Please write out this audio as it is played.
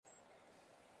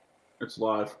It's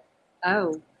live.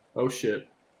 Oh. Oh, shit.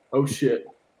 Oh, shit.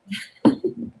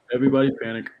 Everybody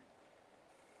panic.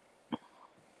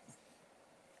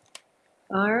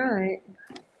 All right.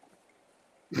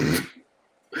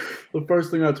 The first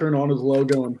thing I turn on is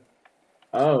logo and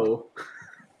oh.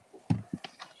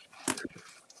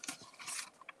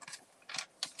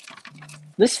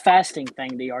 This fasting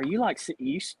thing, D, are you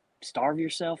starve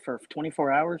yourself for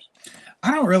 24 hours?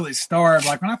 I don't really starve.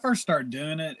 Like when I first started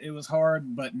doing it, it was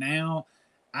hard, but now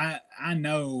I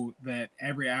know that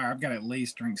every hour I've got to at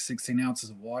least drink 16 ounces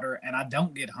of water, and I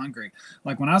don't get hungry.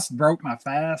 Like when I broke my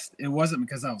fast, it wasn't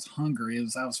because I was hungry. It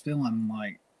was I was feeling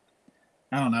like,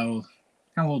 I don't know,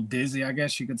 kind of a little dizzy, I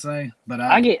guess you could say. But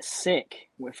I get sick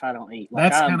if I don't eat.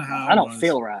 Like that's kind of how I don't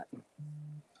feel right.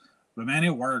 But man,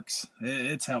 it works.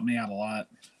 It's helped me out a lot.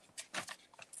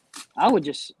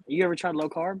 You ever tried low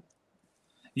carb?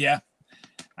 Yeah.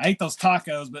 I ate those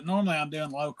tacos, but normally I'm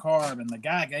doing low carb, and the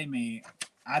guy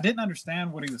I didn't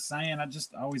understand what he was saying. I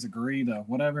just always agreed to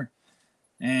whatever.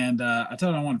 And I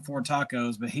told him I wanted 4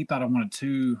 tacos, but he thought I wanted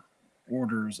 2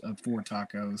 orders of 4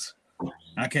 tacos.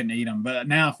 I couldn't eat them, but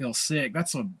now I feel sick.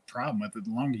 That's the problem with it.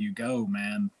 The longer you go,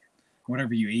 man,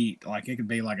 whatever you eat, like it could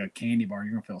be like a candy bar,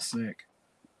 you're going to feel sick.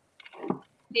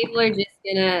 People are just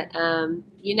gonna,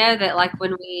 you know that like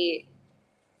when we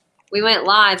went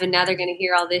live and now they're gonna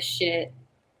hear all this shit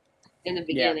in the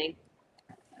beginning.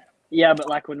 Yeah, but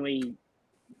like when he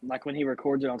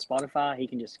records it on Spotify, he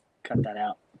can just cut that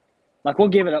out. Like we'll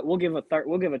give a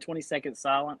 20-second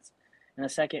silence in a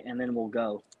second, and then we'll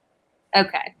go.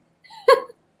 Okay.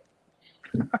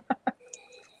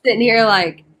 Sitting here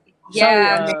like,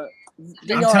 yeah. So,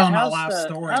 I'm telling my life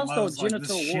story. How's the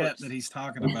genital warts? Shit that he's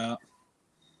talking about.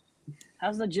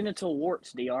 How's the genital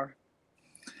warts, DR?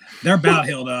 They're about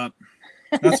healed up.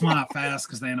 That's why I fast,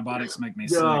 because the antibiotics make me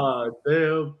sick. God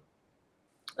damn.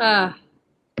 All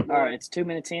right, it's 2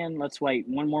 minutes in. Let's wait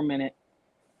 1 more minute.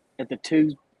 At the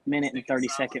 2 minute and 30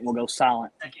 second, we'll go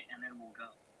silent. And then we'll go.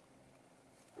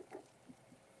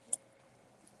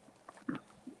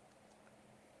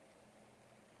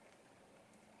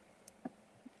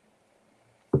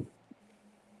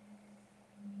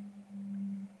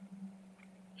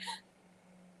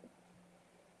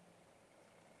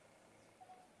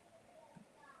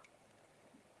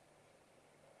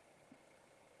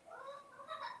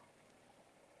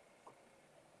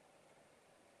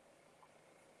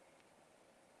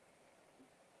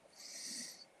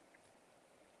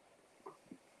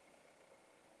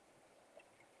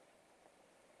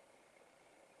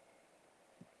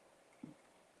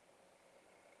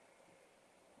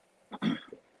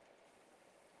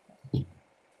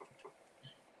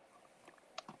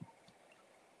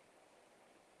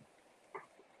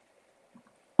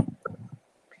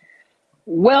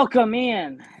 Welcome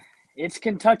in. It's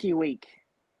Kentucky week.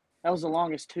 That was the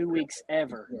longest 2 weeks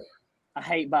ever. I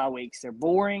hate bye weeks. They're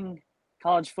boring.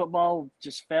 College football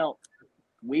just felt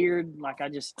weird. Like I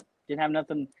just didn't have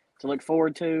nothing to look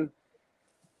forward to.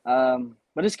 But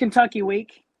it's Kentucky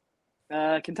week.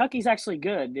 Kentucky's actually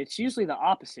good. It's usually the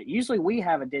opposite. Usually we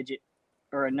have a digit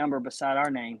or a number beside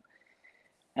our name.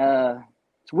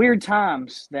 It's weird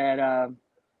times that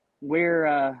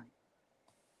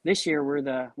this year we're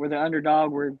the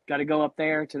underdog. We're got to go up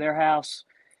there to their house,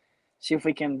 see if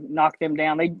we can knock them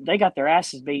down. They got their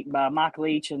asses beat by Mike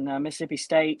Leach and Mississippi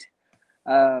State.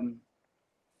 We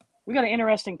got an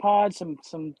interesting pod, some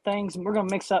things, and we're going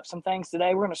to mix up some things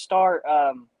today. We're going to start.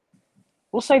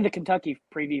 We'll save the Kentucky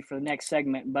preview for the next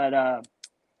segment, but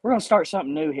we're going to start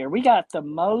something new here. We got the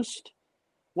most.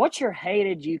 What's your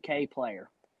hated UK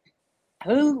player?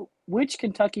 Which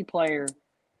Kentucky player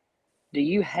do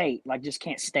you hate, like just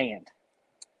can't stand?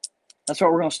 That's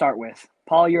what we're going to start with.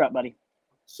 Paul, you're up, buddy.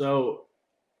 So,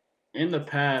 in the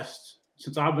past,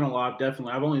 since I've been alive,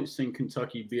 definitely, I've only seen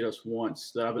Kentucky beat us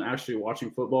once that I've been actually watching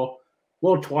football.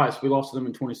 Well, twice. We lost to them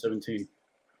in 2017.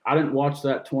 I didn't watch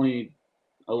that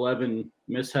 2011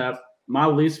 mishap. My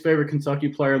least favorite Kentucky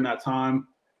player in that time,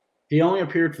 he only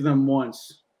appeared for them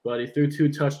once, but he threw 2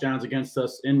 touchdowns against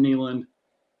us in Neyland.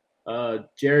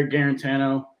 Jared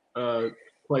Garantano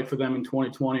played for them in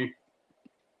 2020,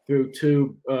 threw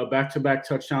 2 back-to-back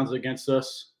touchdowns against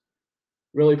us.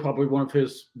 Really probably one of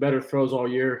his better throws all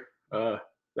year. That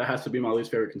has to be my least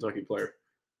favorite Kentucky player.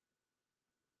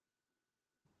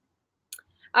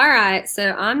 All right,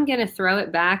 so I'm going to throw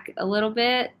it back a little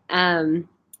bit. And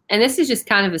this is just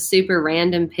kind of a super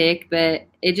random pick, but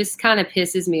it just kind of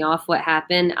pisses me off what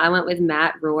happened. I went with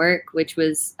Matt Rourke, which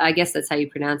was, I guess that's how you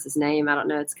pronounce his name. I don't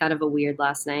know. It's kind of a weird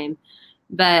last name.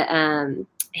 But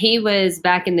he was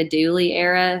back in the Dooley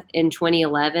era in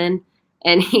 2011,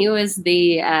 and he was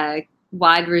the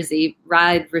wide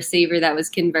receiver that was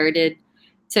converted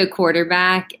to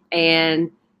quarterback,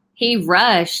 and he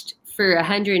rushed for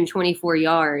 124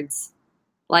 yards,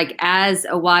 like as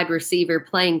a wide receiver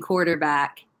playing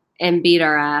quarterback, and beat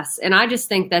our ass. And I just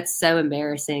think that's so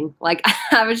embarrassing. Like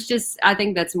I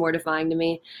think that's mortifying to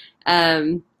me.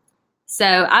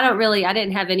 So I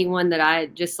didn't have anyone that I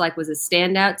just like was a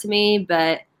standout to me,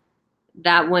 but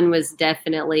that one was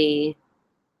definitely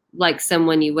like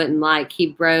someone you wouldn't like. He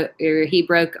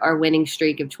broke our winning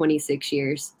streak of 26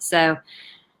 years. So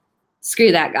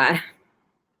screw that guy.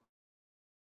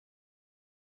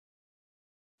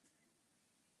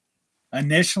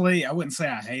 Initially, I wouldn't say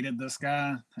I hated this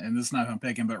guy, and this is not who I'm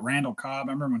picking, but Randall Cobb.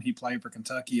 I remember when he played for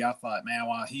Kentucky, I thought, man,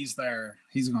 while he's there,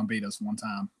 he's going to beat us one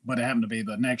time. But it happened to be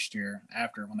the next year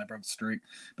after when they broke the streak.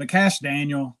 But Cash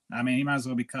Daniel, I mean, he might as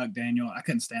well be Cuck Daniel. I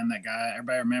couldn't stand that guy.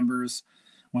 Everybody remembers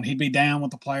when he'd be down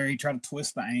with the player, he tried to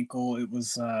twist the ankle. It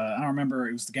was, I don't remember,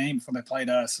 it was the game before they played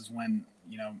us is when,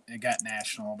 it got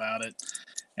national about it.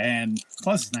 And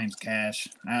plus his name's Cash.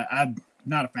 I'm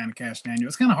not a fan of Cash Daniel.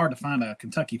 It's kind of hard to find a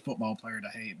Kentucky football player to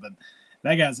hate, but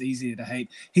that guy's easy to hate.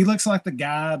 He looks like the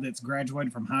guy that's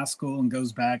graduated from high school and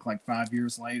goes back like 5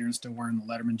 years later and still wearing the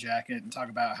Letterman jacket and talk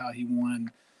about how he won,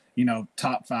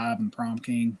 top 5 in prom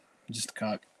king. Just a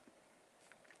cuck.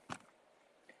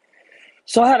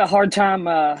 So I had a hard time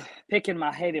picking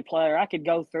my hated player. I could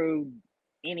go through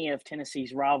any of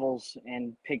Tennessee's rivals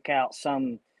and pick out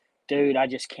some dude I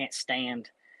just can't stand.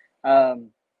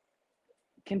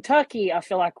 Kentucky, I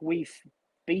feel like we've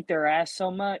beat their ass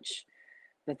so much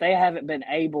that they haven't been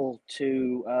able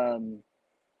to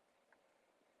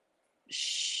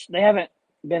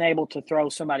throw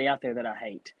somebody out there that I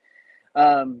hate.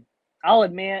 I'll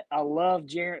admit I love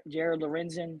Jared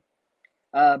Lorenzen.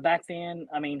 Back then,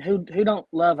 I mean, who don't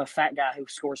love a fat guy who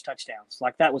scores touchdowns?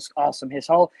 Like, that was awesome.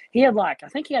 He had I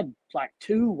think he had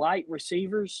 2 white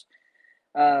receivers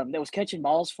that was catching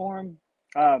balls for him.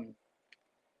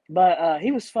 But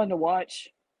he was fun to watch.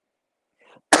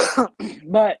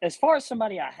 But as far as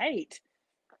somebody I hate,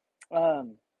 got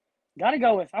to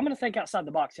go with, I'm going to think outside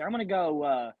the box here. I'm going to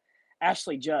go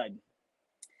Ashley Judd.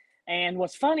 And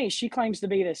what's funny, she claims to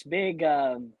be this big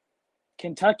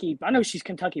Kentucky. I know she's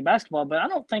Kentucky basketball, but I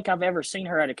don't think I've ever seen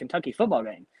her at a Kentucky football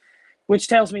game, which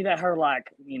tells me that her her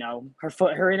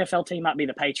NFL team might be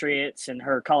the Patriots and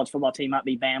her college football team might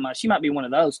be Bama. She might be one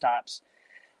of those types.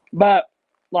 But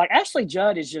Ashley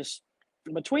Judd is just,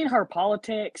 between her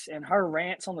politics and her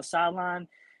rants on the sideline,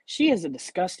 she is a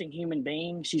disgusting human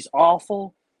being. She's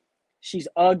awful. She's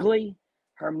ugly.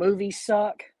 Her movies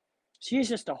suck. She is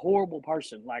just a horrible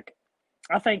person.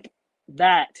 I think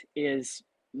that is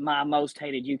my most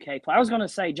hated UK player. I was going to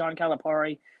say John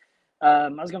Calipari. I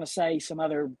was going to say some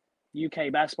other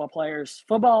UK basketball players.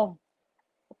 Football,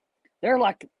 they're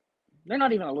not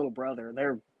even a little brother.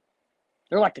 They're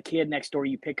like the kid next door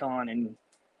you pick on. And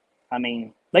I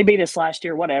mean, they beat us last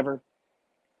year, whatever.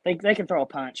 They can throw a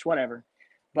punch, whatever.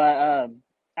 But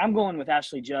I'm going with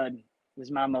Ashley Judd is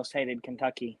my most hated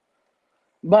Kentucky.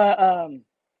 But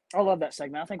I love that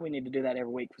segment. I think we need to do that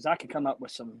every week because I could come up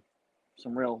with some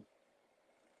real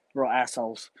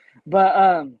assholes.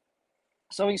 But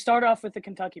so we can start off with the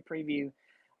Kentucky preview.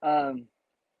 I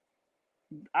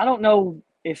don't know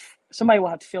if somebody will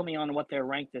have to fill me on what they're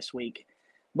ranked this week,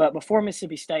 but before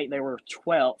Mississippi State they were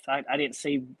 12th. I didn't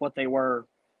see what they were,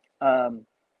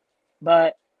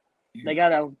 but they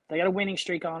got a winning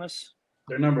streak on us.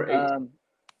 They're number 8.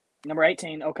 Number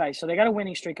 18. Okay, so they got a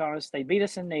winning streak on us. They beat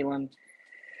us in Neyland.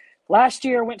 Last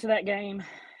year, went to that game.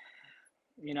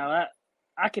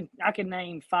 I can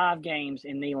name 5 games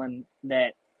in Neyland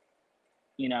that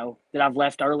I've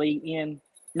left early in.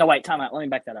 No, wait, time out. Let me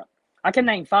back that up. I can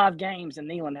name 5 games in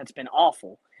Neyland that's been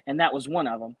awful, and that was one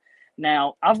of them.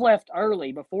 Now, I've left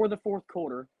early before the fourth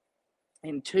quarter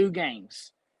in 2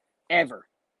 games ever.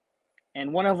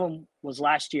 And one of them was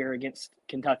last year against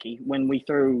Kentucky when we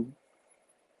threw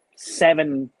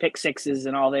 7 pick sixes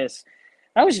and all this.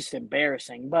 That was just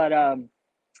embarrassing. But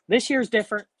this year's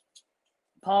different.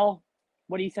 Paul,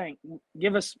 what do you think?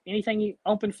 Give us anything,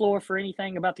 open floor for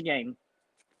anything about the game.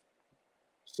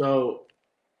 So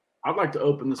I'd like to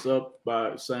open this up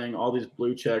by saying all these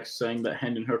blue checks saying that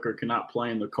Hendon Hooker cannot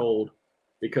play in the cold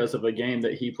because of a game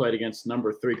that he played against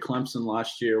number 3 Clemson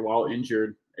last year while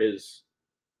injured is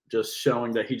just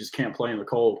showing that he just can't play in the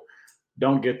cold.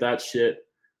 Don't get that shit.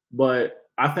 But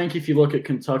I think if you look at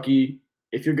Kentucky,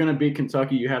 if you're going to beat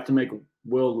Kentucky, you have to make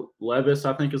Will Levis,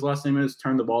 I think his last name is,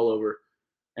 turn the ball over.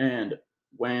 And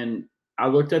when I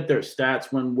looked at their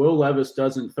stats, when Will Levis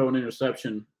doesn't throw an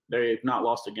interception, they've not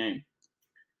lost a game.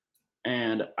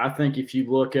 And I think if you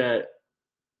look at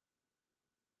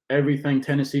everything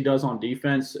Tennessee does on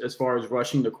defense as far as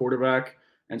rushing the quarterback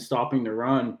and stopping the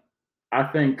run, I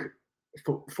think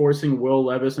forcing Will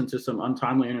Levis into some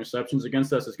untimely interceptions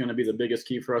against us is going to be the biggest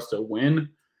key for us to win.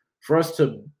 For us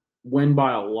to win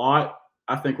by a lot,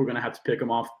 I think we're going to have to pick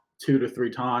them off 2 to 3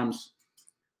 times,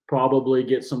 probably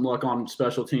get some luck on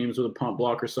special teams with a punt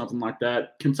block or something like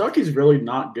that. Kentucky's really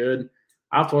not good.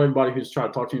 I've told everybody who's tried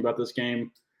to talk to me about this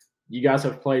game, you guys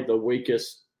have played the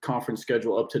weakest conference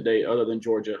schedule up to date other than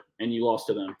Georgia, and you lost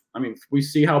to them. I mean, we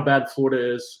see how bad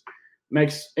Florida is.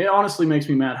 It honestly makes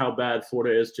me mad how bad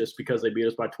Florida is just because they beat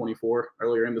us by 24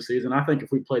 earlier in the season. I think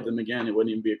if we played them again, it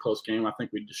wouldn't even be a close game. I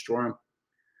think we'd destroy them.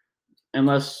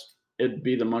 Unless it'd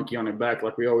be the monkey on their back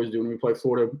like we always do when we play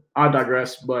Florida. I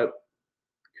digress, but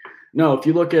no, if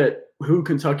you look at who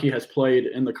Kentucky has played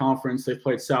in the conference, they've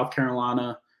played South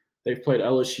Carolina, they've played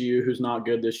LSU, who's not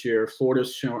good this year.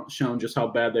 Florida's shown just how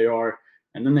bad they are.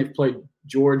 And then they've played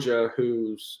Georgia,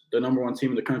 who's the number 1 team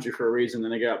in the country for a reason,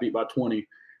 and they got beat by 20.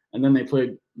 And then they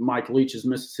played Mike Leach's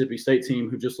Mississippi State team,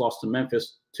 who just lost to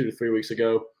Memphis 2 to 3 weeks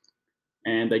ago.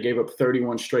 And they gave up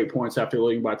 31 straight points after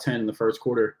leading by 10 in the first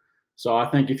quarter. So I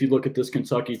think if you look at this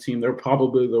Kentucky team, they're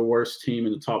probably the worst team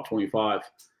in the top 25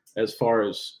 as far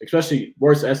as, especially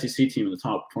worst SEC team in the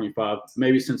top 25.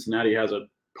 Maybe Cincinnati has a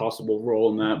possible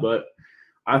role in that. But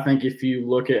I think if you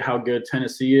look at how good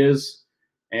Tennessee is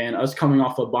and us coming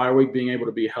off a bye week, being able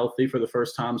to be healthy for the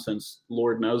first time since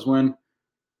Lord knows when,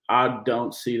 I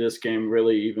don't see this game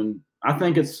really even – I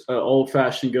think it's an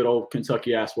old-fashioned, good old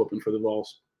Kentucky ass whooping for the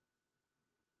Vols.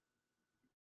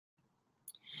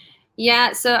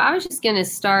 Yeah, so I was just going to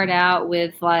start out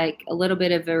with like a little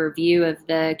bit of a review of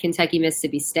the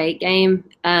Kentucky-Mississippi State game.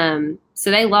 So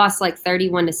they lost like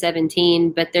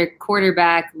 31-17, but their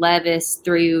quarterback, Levis,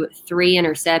 threw 3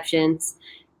 interceptions,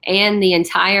 and the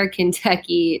entire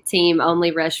Kentucky team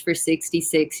only rushed for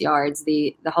 66 yards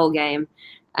the whole game.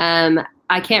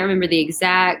 I can't remember the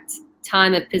exact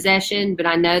time of possession, but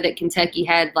I know that Kentucky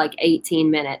had like 18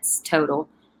 minutes total.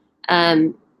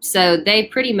 So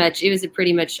it was a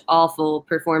pretty much awful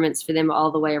performance for them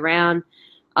all the way around.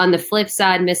 On the flip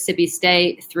side, Mississippi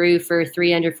State threw for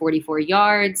 344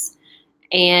 yards.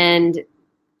 And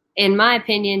in my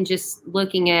opinion, just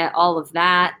looking at all of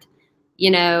that,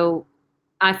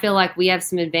 I feel like we have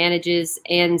some advantages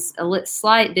and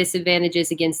slight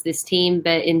disadvantages against this team.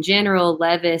 But in general,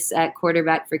 Levis at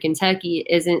quarterback for Kentucky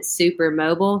isn't super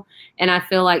mobile. And I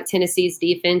feel like Tennessee's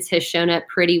defense has shown up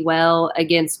pretty well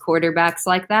against quarterbacks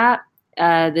like that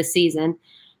this season.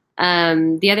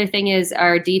 The other thing is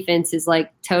our defense is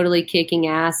like totally kicking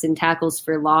ass in tackles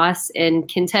for loss. And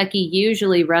Kentucky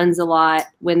usually runs a lot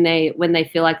when they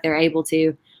feel like they're able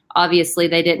to. Obviously,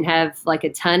 they didn't have like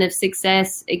a ton of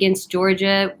success against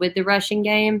Georgia with the rushing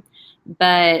game,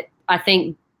 but I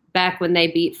think back when they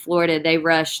beat Florida, they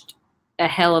rushed a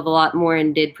hell of a lot more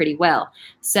and did pretty well.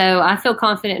 So I feel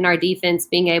confident in our defense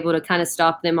being able to kind of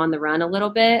stop them on the run a little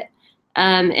bit.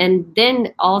 And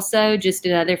then also just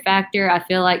another factor, I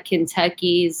feel like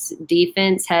Kentucky's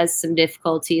defense has some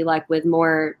difficulty like with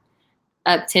more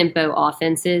up-tempo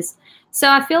offenses. So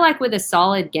I feel like with a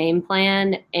solid game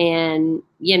plan and,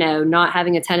 not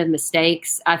having a ton of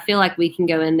mistakes, I feel like we can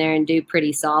go in there and do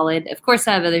pretty solid. Of course,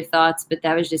 I have other thoughts, but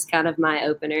that was just kind of my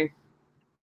opener.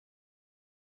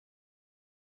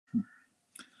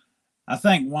 I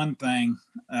think one thing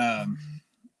to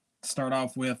start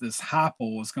off with is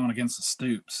Heupel was going against the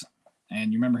Stoops.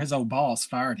 And you remember his old boss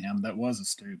fired him. That was a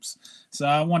Stoops. So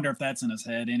I wonder if that's in his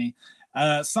head any.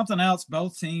 Something else,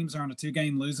 both teams are on a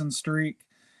 2-game losing streak.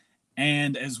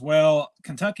 And as well,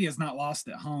 Kentucky has not lost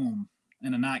at home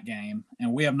in a night game,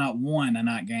 and we have not won a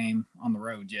night game on the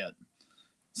road yet.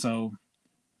 So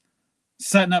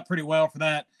setting up pretty well for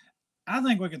that. I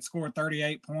think we could score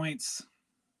 38 points,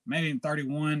 maybe even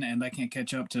 31, and they can't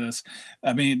catch up to us.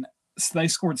 I mean, they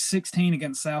scored 16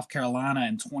 against South Carolina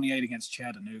and 28 against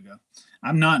Chattanooga.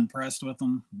 I'm not impressed with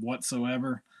them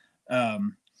whatsoever.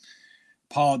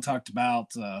 Paul had talked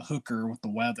about Hooker with the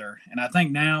weather, and I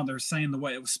think now they're saying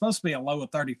it was supposed to be a low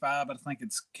of 35, but I think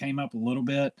it's came up a little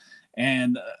bit.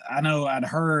 And I know I'd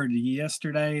heard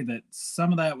yesterday that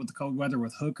some of that with the cold weather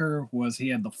with Hooker was he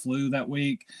had the flu that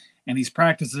week, and he's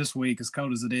practiced this week, as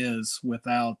cold as it is,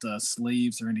 without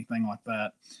sleeves or anything like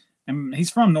that. And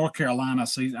he's from North Carolina,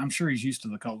 so I'm sure he's used to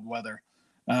the cold weather.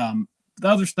 The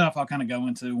other stuff I'll kind of go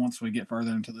into once we get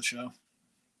further into the show.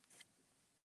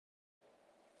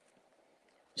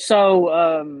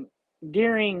 So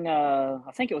during,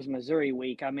 I think it was Missouri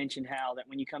week, I mentioned how that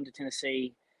when you come to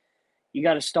Tennessee, you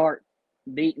got to start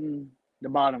beating the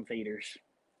bottom feeders.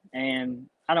 And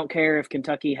I don't care if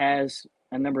Kentucky has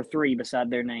a number 3 beside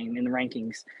their name in the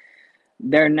rankings.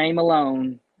 Their name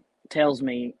alone tells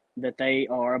me that they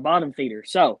are a bottom feeder.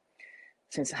 So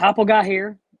since Heupel got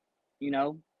here,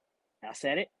 I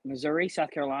said it, Missouri, South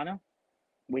Carolina.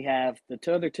 We have the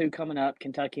other two coming up,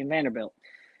 Kentucky and Vanderbilt.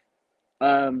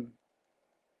 In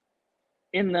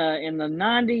the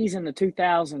 90s and the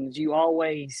 2000s, you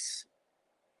always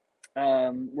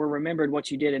were remembered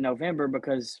what you did in November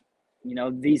because,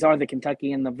 these are the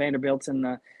Kentucky and the Vanderbilts and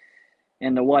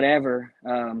the whatever.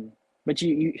 But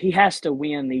he has to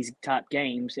win these top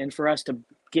games. And for us to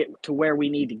get to where we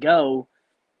need to go,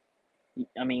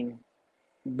 I mean,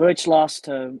 Butch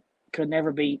could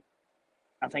never beat.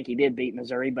 I think he did beat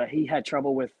Missouri, but he had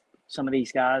trouble with some of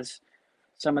these guys,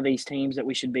 some of these teams that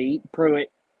we should beat.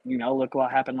 Pruitt, look what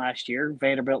happened last year.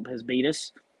 Vanderbilt has beat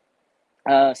us.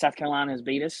 South Carolina has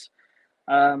beat us.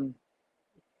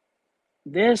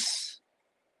 This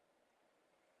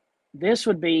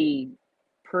would be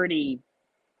pretty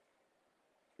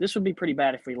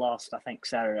bad if we lost, I think,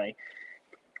 Saturday.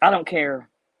 I don't care.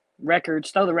 Records,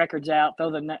 throw the records out,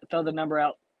 throw the number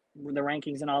out, the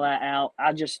rankings and all that out.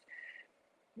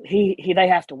 They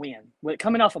have to win.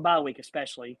 Coming off a bye week,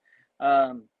 especially,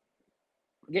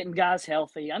 getting guys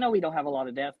healthy. I know we don't have a lot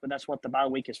of depth, but that's what the bye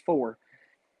week is for.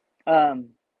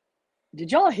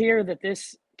 Did y'all hear that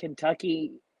this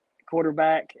Kentucky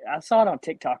quarterback? I saw it on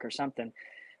TikTok or something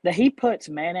that he puts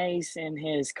mayonnaise in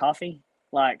his coffee,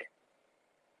 like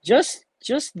just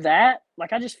that.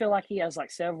 Like I just feel like he has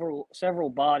like several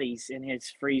bodies in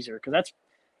his freezer because that's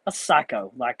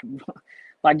psycho. Like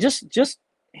just.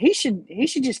 He should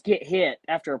just get hit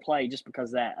after a play just because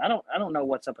of that. I don't know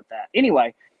what's up with that.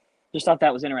 Anyway, just thought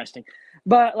that was interesting.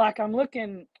 But like I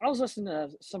was listening to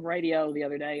some radio the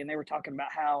other day and they were talking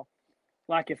about how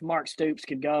like if Mark Stoops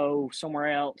could go somewhere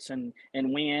else and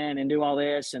win and do all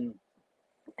this, and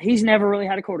he's never really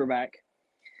had a quarterback.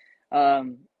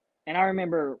 And I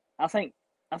remember I think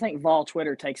Vol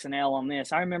Twitter takes an L on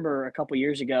this. I remember a couple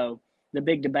years ago the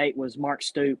big debate was Mark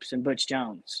Stoops and Butch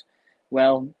Jones.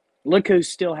 Well, look who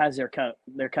still has their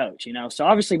coach, So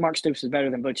obviously Mark Stoops is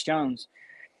better than Butch Jones.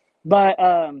 But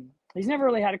he's never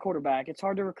really had a quarterback. It's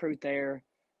hard to recruit there.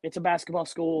 It's a basketball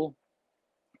school.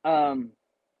 So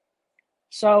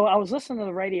I was listening to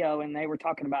the radio, and they were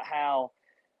talking about how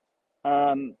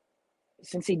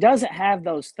since he doesn't have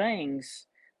those things,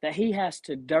 that he has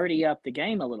to dirty up the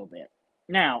game a little bit.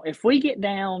 Now, if we get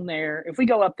down there, if we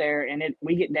go up there and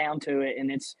we get down to it,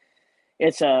 and it's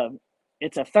a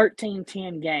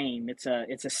 13-10 game. It's a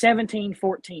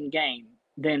 17-14 game.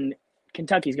 Then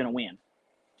Kentucky's going to win.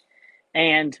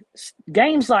 And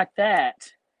games like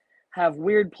that have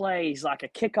weird plays like a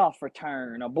kickoff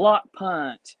return, a block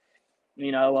punt,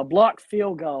 a block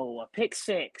field goal, a pick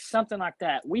six, something like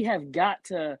that. We have got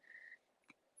to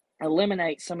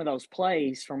eliminate some of those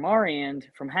plays from our end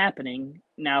from happening.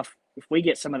 Now, if we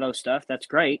get some of those stuff, that's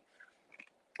great.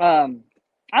 I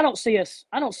don't see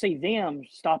them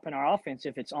stopping our offense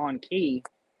if it's on key.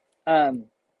 I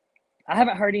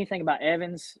haven't heard anything about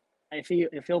Evans.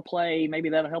 If he'll play, maybe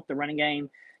that'll help the running game.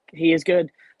 He is good.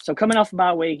 So coming off a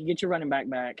bye week, you get your running back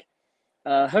back.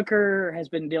 Hooker has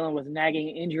been dealing with nagging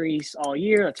injuries all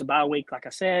year. That's a bye week, like I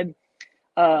said.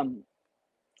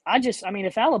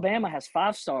 If Alabama has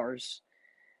 5 stars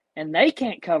and they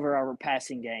can't cover our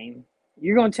passing game,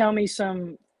 you're going to tell me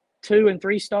some 2 and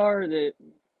 3 star that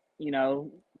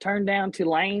turned down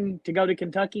Tulane to go to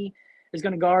Kentucky is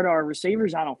going to guard our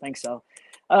receivers? I don't think so.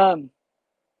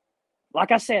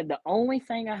 Like I said, the only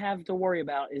thing I have to worry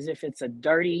about is if it's a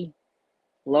dirty,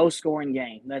 low-scoring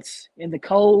game. That's in the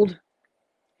cold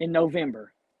in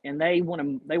November, and they want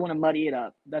to muddy it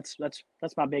up. That's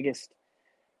my biggest.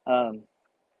 But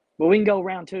we can go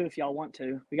round 2 if y'all want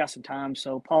to. We got some time.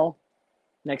 So, Paul,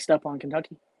 next up on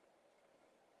Kentucky.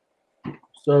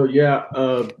 So, yeah,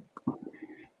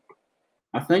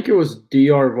 I think it was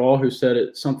D.R. Vol who said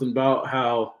it, something about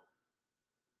how –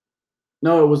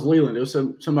 no, it was Leland. It was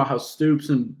something about how Stoops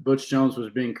and Butch Jones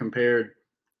was being compared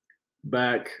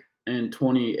back in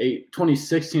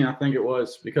 2016, I think it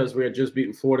was, because we had just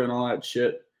beaten Florida and all that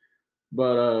shit.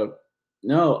 But,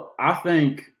 no, I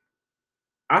think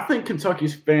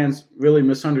Kentucky's fans really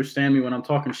misunderstand me when I'm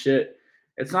talking shit.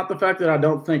 It's not the fact that I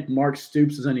don't think Mark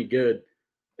Stoops is any good.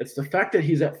 It's the fact that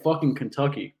he's at fucking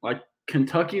Kentucky. Like,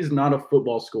 Kentucky's not a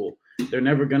football school. They're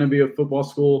never going to be a football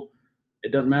school.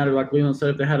 It doesn't matter, like Leland said,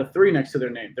 if they had a 3 next to their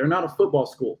name. They're not a football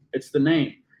school. It's the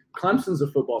name. Clemson's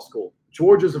a football school.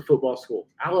 Georgia's a football school.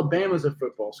 Alabama's a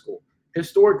football school.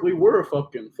 Historically, we're a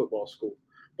fucking football school.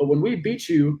 But when we beat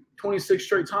you 26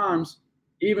 straight times,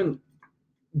 even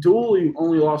Dooley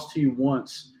only lost to you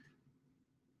once.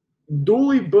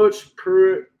 Dooley, Butch,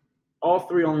 Pruitt, all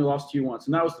 3 only lost to you once.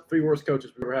 And that was the 3 worst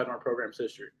coaches we ever had in our program's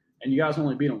history. and you guys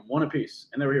only beat them 1 apiece,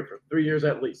 and they were here for 3 years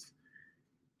at least.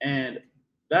 And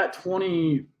that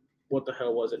 19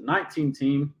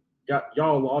 team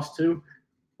y'all lost to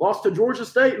Georgia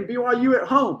State and BYU at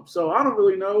home. So I don't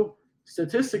really know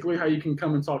statistically how you can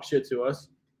come and talk shit to us.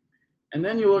 And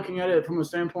then you're looking at it from a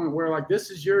standpoint where, like, this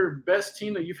is your best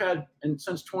team that you've had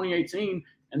since 2018,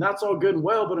 and that's all good and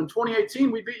well. But in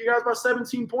 2018, we beat you guys by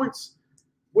 17 points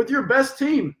with your best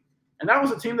team. And that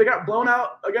was a team that got blown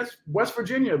out against West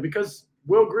Virginia because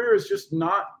Will Grier is just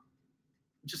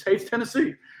hates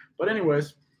Tennessee. But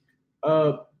anyways,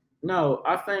 no,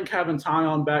 I think having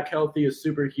Tyon back healthy is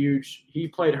super huge. He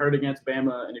played hurt against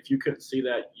Bama, and if you couldn't see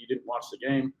that, you didn't watch the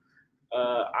game.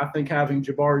 I think having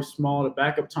Jabari Small to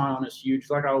back up Tyon is huge.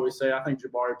 Like I always say, I think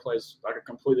Jabari plays like a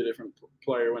completely different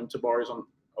player when Tyon's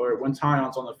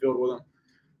on the field with him.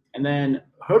 And then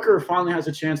Hooker finally has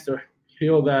a chance to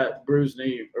heal that bruised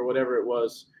knee or whatever it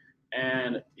was.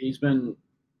 And he's been,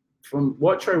 from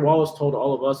what Trey Wallace told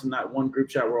all of us in that one group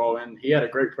chat we're all in, he had a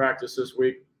great practice this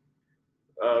week.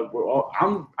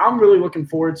 I'm really looking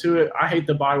forward to it. I hate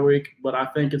the bye week, but I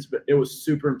think it was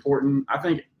super important. I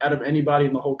think out of anybody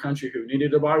in the whole country who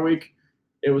needed a bye week,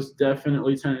 it was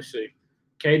definitely Tennessee.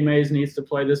 Cade Mays needs to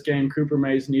play this game. Cooper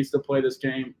Mays needs to play this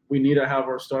game. We need to have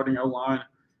our starting O-line.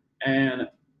 And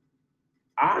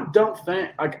I don't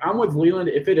think – like, I'm with Leland.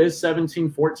 If it is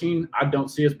 17-14, I don't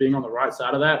see us being on the right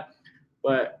side of that.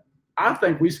 But I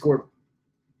think we scored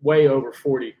way over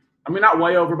 40. I mean, not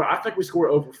way over, but I think we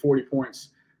scored over 40 points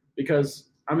because,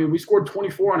 I mean, we scored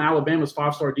 24 on Alabama's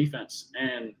 5-star defense.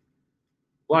 And,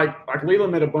 like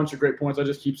Leland made a bunch of great points. I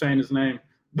just keep saying his name.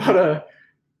 But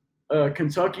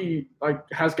Kentucky, like,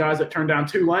 has guys that turn down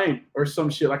Tulane or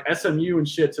some shit, like SMU and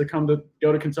shit, to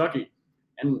go to Kentucky.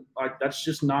 And, like, that's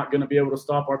just not going to be able to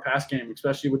stop our pass game,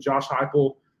 especially with Josh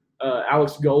Heupel.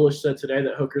 Alex Golish said today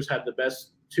that Hooker's had the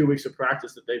best 2 weeks of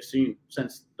practice that they've seen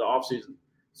since the offseason.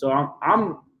 So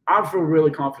I feel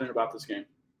really confident about this game.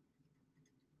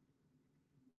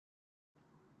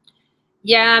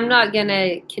 Yeah, I'm not going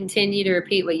to continue to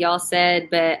repeat what y'all said,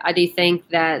 but I do think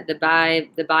that the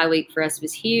bye week for us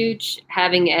was huge.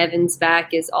 Having Evans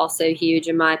back is also huge,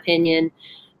 in my opinion.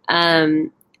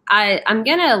 I'm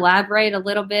going to elaborate a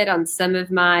little bit on some of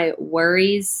my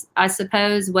worries, I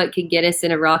suppose, what could get us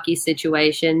in a rocky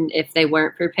situation if they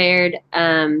weren't prepared.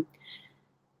 I'm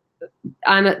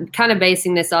kind of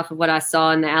basing this off of what I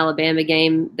saw in the Alabama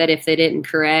game, that if they didn't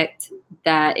correct,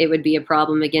 that it would be a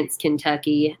problem against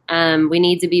Kentucky. We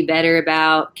need to be better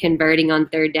about converting on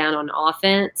third down on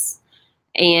offense,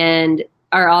 and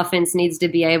our offense needs to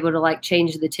be able to, like,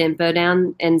 change the tempo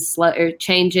down and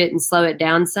change it and slow it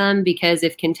down some, because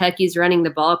if Kentucky's running the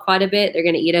ball quite a bit, they're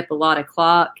going to eat up a lot of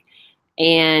clock.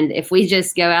 And if we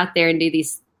just go out there and do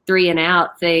these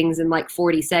 3-and-out things in like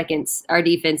 40 seconds, our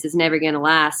defense is never going to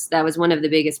last. That was one of the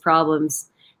biggest problems,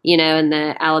 in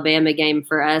the Alabama game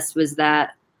for us, was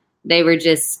that they were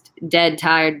just dead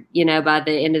tired, by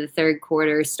the end of the third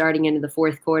quarter, starting into the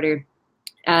fourth quarter.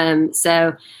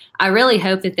 So I really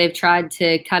hope that they've tried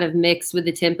to kind of mix with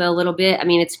the tempo a little bit. I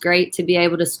mean, it's great to be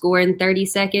able to score in 30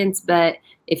 seconds, but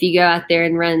if you go out there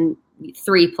and run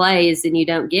 3 plays and you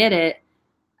don't get it,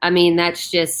 I mean,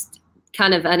 that's just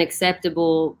kind of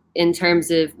unacceptable in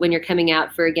terms of when you're coming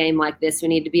out for a game like this. We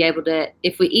need to be able to,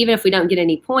 even if we don't get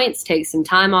any points, take some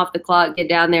time off the clock, get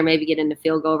down there, maybe get into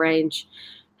field goal range.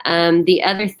 The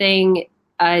other thing,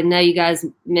 I know you guys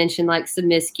mentioned like some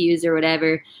miscues or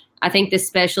whatever. I think the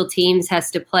special teams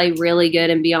has to play really good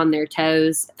and be on their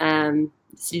toes.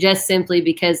 Just simply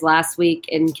because last week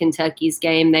in Kentucky's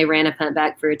game, they ran a punt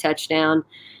back for a touchdown.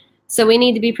 So we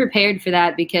need to be prepared for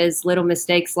that, because little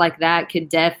mistakes like that could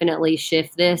definitely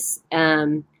shift this.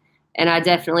 And I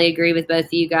definitely agree with both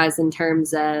of you guys in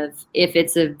terms of if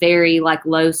it's a very like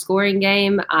low scoring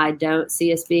game, I don't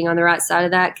see us being on the right side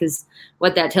of that, because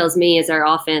what that tells me is our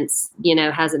offense,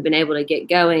 hasn't been able to get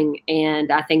going,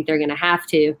 and I think they're going to have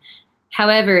to.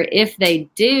 However, if they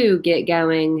do get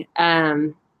going,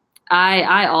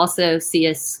 I also see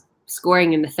us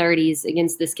scoring in the 30s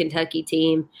against this Kentucky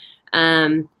team.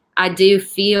 I do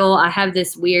feel I have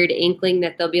this weird inkling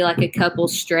that there'll be like a couple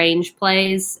strange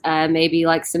plays, maybe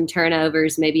like some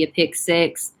turnovers, maybe a pick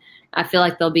six. I feel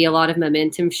like there'll be a lot of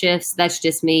momentum shifts. That's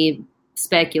just me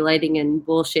speculating and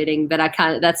bullshitting, but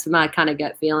that's my kind of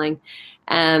gut feeling.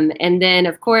 And then,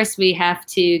 of course, we have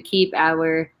to keep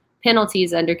our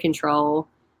penalties under control.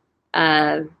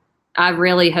 I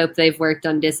really hope they've worked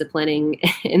on disciplining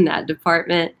in that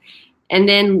department. And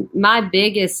then my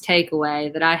biggest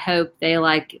takeaway that I hope they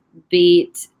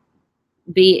beat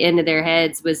into their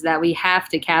heads was that we have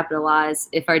to capitalize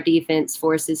if our defense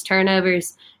forces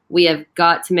turnovers. We have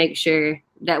got to make sure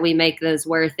that we make those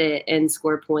worth it and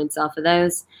score points off of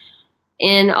those.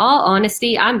 In all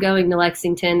honesty, I'm going to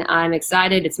Lexington. I'm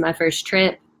excited. It's my first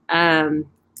trip.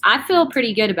 I feel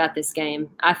pretty good about this game.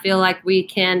 I feel like we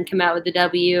can come out with the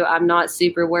W. I'm not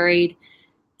super worried.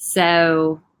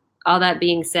 So all that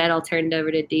being said, I'll turn it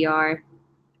over to DR.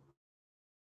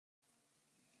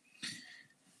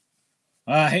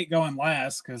 I hate going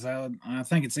last because I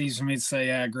think it's easy for me to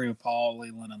say I agree with Paul,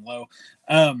 Leland, and Lowe.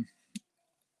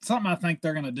 Something I think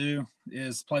they're going to do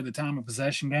is play the time of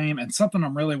possession game. And something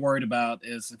I'm really worried about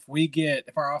is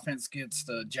if our offense gets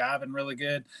to jiving really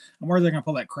good, I'm worried they're going to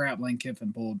pull that crap Lane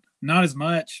Kiffin pulled. Not as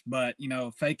much, but,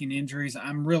 faking injuries.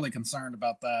 I'm really concerned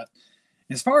about that.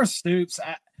 As far as Stoops,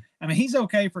 I mean, he's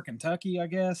okay for Kentucky, I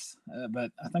guess,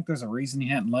 but I think there's a reason he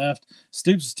hadn't left.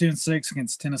 Stoops is 2-6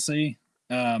 against Tennessee.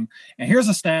 And here's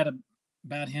a stat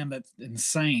about him that's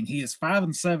insane. He is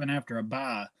 5-7 after a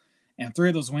bye. And 3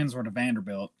 of those wins were to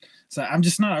Vanderbilt. So I'm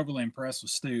just not overly impressed with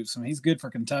Stoops. I mean, he's good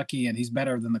for Kentucky, and he's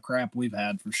better than the crap we've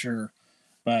had for sure.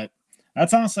 But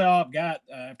that's honestly all I've got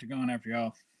after going after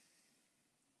y'all.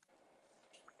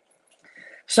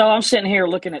 So I'm sitting here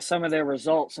looking at some of their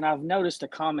results, and I've noticed a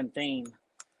common theme.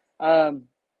 I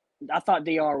thought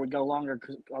DR would go longer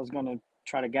because I was going to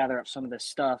try to gather up some of this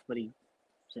stuff, but he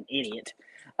was an idiot.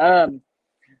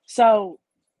 So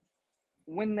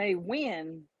when they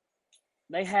win,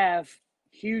 they have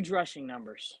huge rushing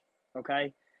numbers,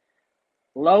 okay?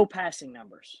 Low passing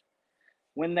numbers.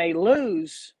 When they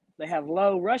lose, they have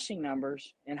low rushing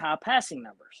numbers and high passing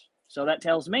numbers. So that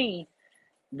tells me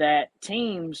that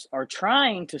teams are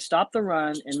trying to stop the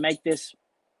run and make this,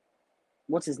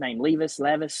 what's his name,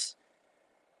 Levis,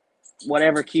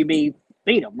 whatever QB,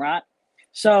 beat them, right?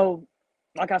 So,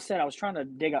 like I said, I was trying to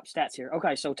dig up stats here.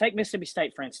 Okay, so take Mississippi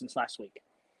State, for instance, last week.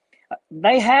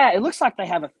 It looks like they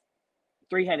have a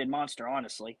three-headed monster,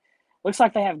 honestly. Looks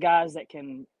like they have guys that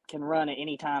can run at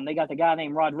any time. They got the guy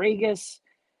named Rodriguez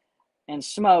and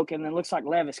Smoke, and then looks like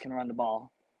Levis can run the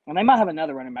ball. And they might have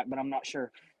another running back, but I'm not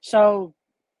sure. So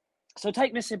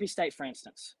take Mississippi State, for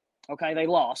instance. Okay, they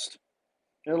lost.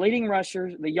 Their leading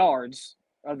rushers, the yards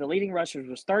of the leading rushers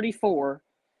was 34,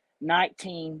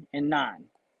 19, and 9.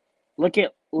 Look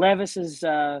at Levis's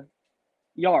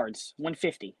yards,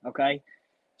 150, okay?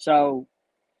 So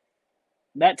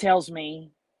that tells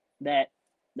me that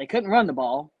they couldn't run the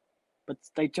ball, but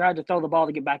they tried to throw the ball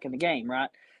to get back in the game, right?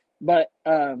 But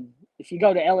if you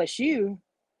go to LSU,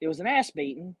 it was an ass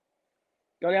beating.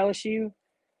 Go to LSU,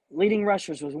 leading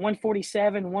rushers was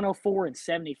 147, 104, and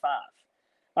 75.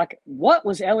 Like, what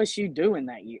was LSU doing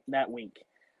that week?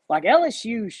 Like,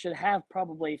 LSU should have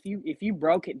probably, if you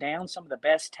broke it down, some of the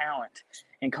best talent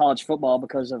in college football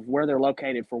because of where they're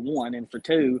located, for one, and for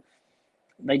two,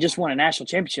 they just won a national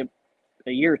championship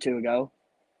a year or two ago.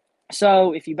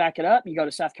 So if you back it up, you go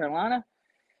to South Carolina.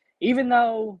 Even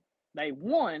though they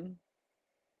won,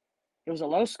 it was a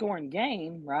low-scoring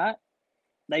game, right?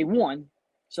 They won.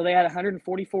 So they had a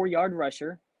 144-yard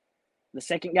rusher. The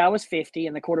second guy was 50,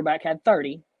 and the quarterback had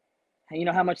 30. And you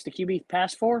know how much the QB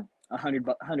passed for?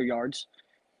 100 yards.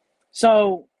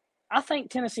 So I think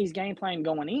Tennessee's game plan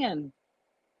going in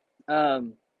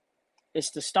is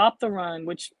to stop the run,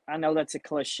 which I know that's a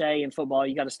cliche in football.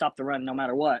 You got to stop the run no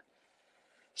matter what.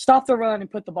 Stop the run and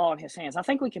put the ball in his hands. I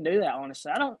think we can do that,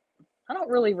 honestly. I don't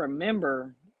really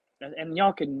remember, and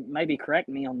y'all can maybe correct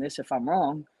me on this if I'm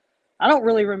wrong. I don't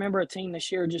really remember a team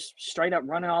this year just straight up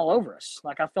running all over us.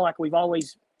 Like, I feel like we've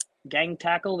always gang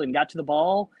tackled and got to the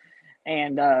ball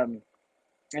and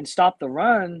stopped the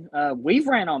run. We've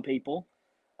ran on people.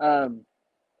 Let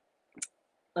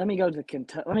me go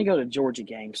to Georgia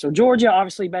game. So Georgia,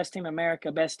 obviously best team in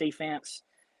America, best defense.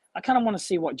 I kind of want to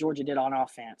see what Georgia did on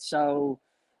offense. So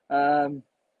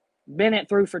Bennett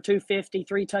threw for 250,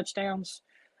 3 touchdowns.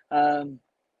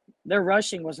 Their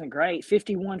rushing wasn't great,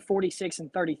 51, 46,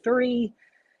 and 33.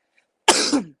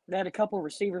 They had a couple of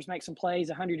receivers make some plays,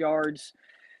 100 yards.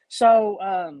 So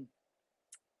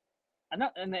and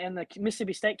the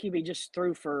Mississippi State QB just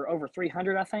threw for over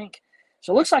 300, I think.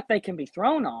 So it looks like they can be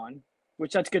thrown on,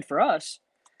 which that's good for us.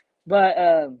 But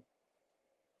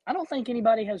I don't think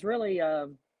anybody has really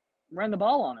run the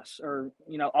ball on us or,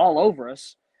 all over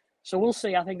us. So we'll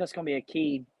see. I think that's going to be a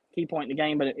key point in the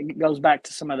game, but it goes back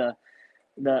to some of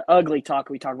the ugly talk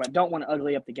we talk about. Don't want to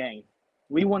ugly up the game.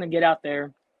 We want to get out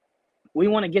there. We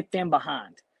want to get them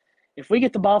behind. If we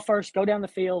get the ball first, go down the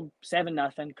field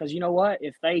 7-0, because you know what?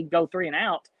 If they go 3 and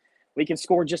out, we can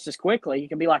score just as quickly. It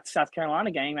can be like the South Carolina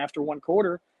game. After one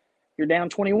quarter, you're down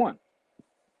 21.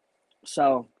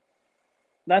 So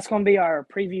that's going to be our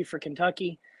preview for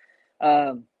Kentucky.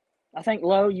 I think,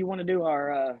 Lo, you want to do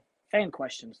our fan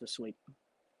questions this week.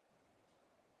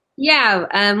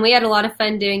 Yeah, we had a lot of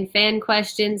fun doing fan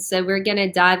questions, so we're going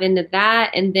to dive into that,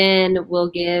 and then we'll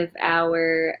give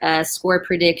our score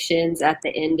predictions at the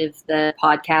end of the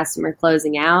podcast when we're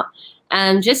closing out.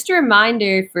 Just a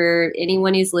reminder for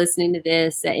anyone who's listening to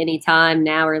this at any time,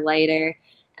 now or later,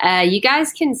 you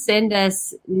guys can send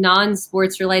us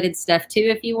non-sports related stuff too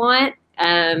if you want.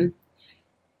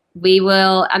 We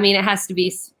will. I mean, it has to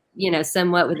be,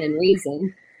 somewhat within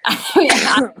reason.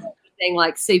 Anything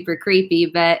like super creepy,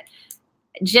 but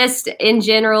just in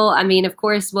general, I mean, of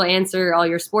course, we'll answer all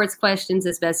your sports questions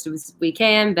as best as we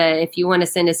can. But if you want to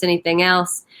send us anything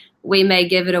else, we may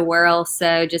give it a whirl.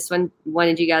 So just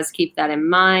wanted you guys to keep that in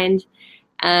mind.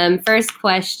 First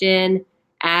question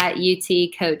at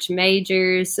UT Coach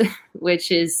Majors, which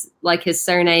is like his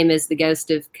surname is the ghost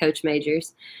of Coach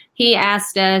Majors. He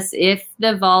asked us if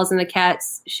the Vols and the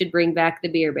Cats should bring back the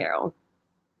beer barrel.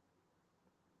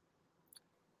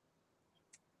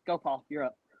 Go, Paul. You're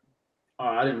up.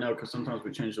 I didn't know because sometimes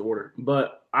we change the order.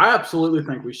 But I absolutely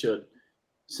think we should.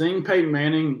 Seeing Peyton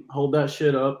Manning hold that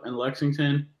shit up in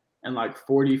Lexington and like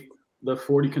 40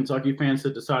 Kentucky fans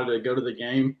that decided to go to the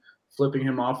game, flipping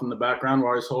him off in the background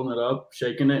while he's holding it up,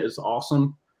 shaking it is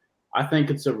awesome. I think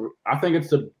it's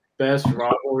the best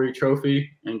rivalry trophy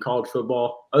in college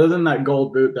football, other than that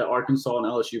gold boot that Arkansas and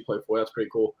LSU play for. That's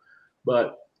pretty cool.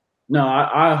 But no,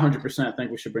 I 100% think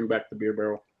we should bring back the beer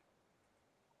barrel.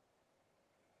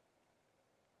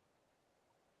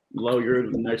 Lo, you're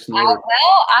the next in order.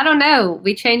 Well, I don't know.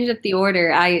 We changed up the order.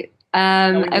 We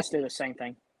just do the same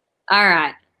thing. All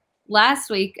right. Last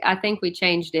week, I think we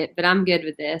changed it, but I'm good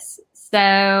with this.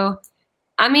 So,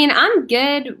 I mean, I'm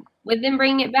good with them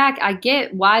bringing it back. I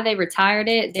get why they retired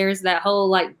it. There's that whole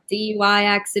like DUI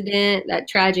accident, that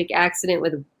tragic accident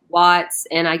with Watts,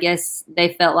 and I guess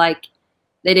they felt like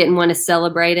they didn't want to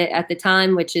celebrate it at the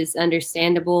time, which is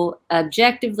understandable.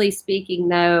 Objectively speaking,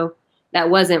 though, that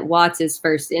wasn't Watts'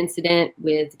 first incident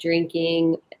with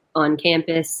drinking on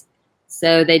campus.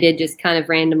 So they did just kind of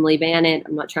randomly ban it.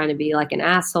 I'm not trying to be like an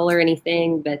asshole or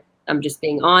anything, but I'm just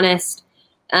being honest.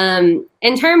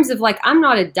 In terms of like, I'm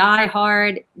not a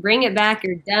diehard, bring it back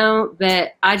or don't,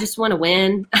 but I just want to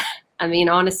win. I mean,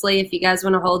 honestly, if you guys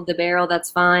want to hold the barrel, that's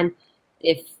fine.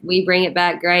 If we bring it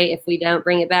back, great. If we don't,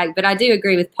 bring it back. But I do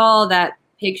agree with Paul, that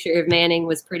picture of Manning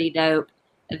was pretty dope,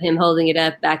 of him holding it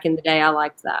up back in the day. I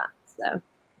liked that. So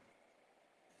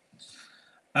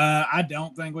I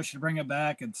don't think we should bring it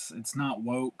back. It's not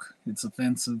woke. It's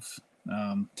offensive.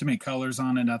 Too many colors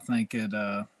on it. I think it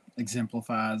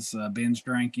exemplifies binge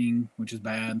drinking, which is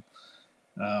bad,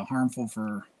 harmful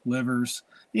for livers.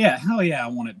 Yeah, hell yeah, I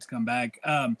want it to come back.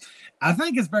 I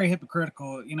think it's very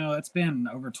hypocritical. It's been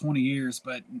over 20 years,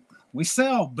 but we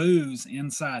sell booze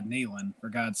inside Neyland, for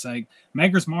God's sake.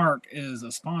 Maker's Mark is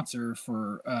a sponsor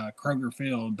for Kroger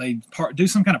Field. They do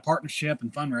some kind of partnership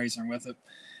and fundraising with it.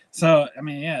 So, I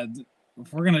mean, yeah,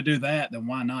 if we're going to do that, then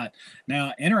why not?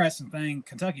 Now, interesting thing,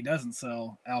 Kentucky doesn't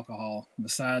sell alcohol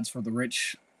besides for the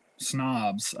rich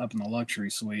snobs up in the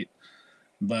luxury suite.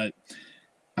 But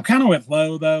I'm kind of with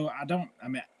Lo, though.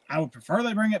 I would prefer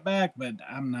they bring it back, but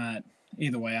I'm not.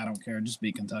 Either way, I don't care. Just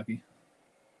beat Kentucky.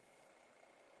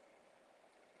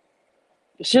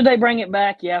 Should they bring it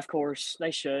back? Yeah, of course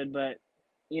they should. But,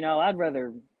 I'd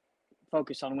rather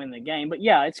focus on winning the game. But,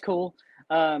 yeah, it's cool.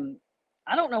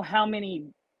 I don't know how many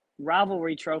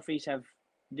rivalry trophies have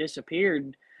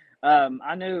disappeared.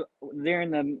 I knew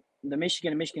during the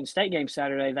Michigan and Michigan State game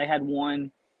Saturday, they had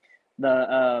one.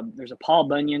 There's a Paul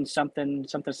Bunyan something.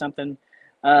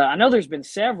 I know there's been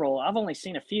several. I've only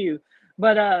seen a few,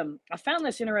 but I found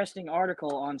this interesting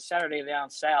article on Saturday Down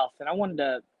South, and I wanted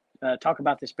to talk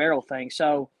about this barrel thing.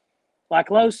 So,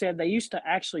 like Lo said, they used to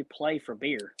actually play for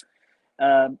beer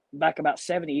back about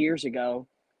 70 years ago.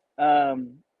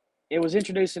 It was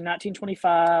introduced in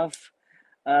 1925.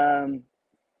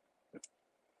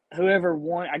 Whoever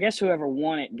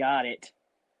won it got it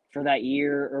for that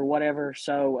year or whatever.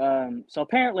 So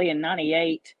apparently in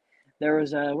 98 there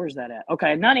was where's that at?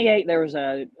 Okay, in 98 there was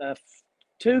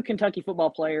two Kentucky football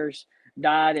players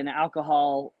died in an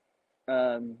alcohol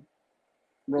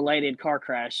related car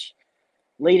crash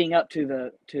leading up to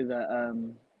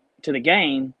the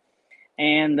game,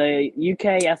 and the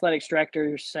UK athletics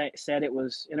director said it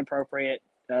was inappropriate.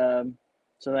 So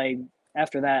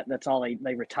after that, that's all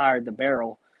they retired the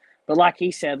barrel. But like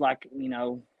he said,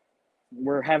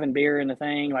 we're having beer in the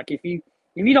thing. Like if you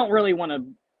don't really want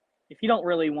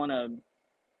to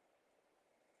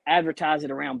advertise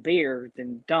it around beer,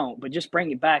 then don't. But just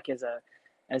bring it back as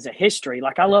a history.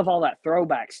 Like I love all that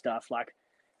throwback stuff. Like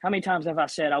how many times have I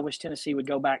said I wish Tennessee would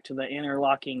go back to the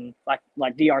interlocking,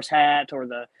 like DR's hat or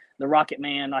the the Rocket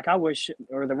Man, like I wish,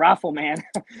 or the Rifle Man.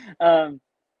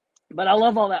 But I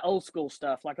love all that old school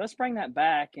stuff. Like, let's bring that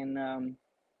back. And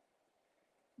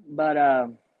but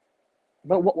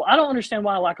what, I don't understand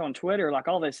why, like on Twitter, like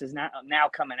all this is now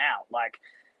coming out.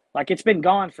 Like it's been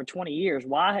gone for 20 years.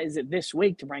 Why is it this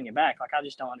week to bring it back? Like, I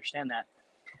just don't understand that.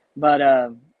 But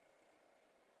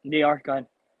DR, go ahead.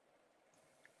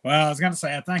 Well, I was going to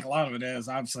say, I think a lot of it is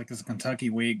obviously because of Kentucky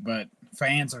week, but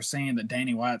fans are seeing that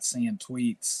Danny White's seeing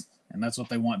tweets, and that's what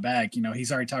they want back. You know,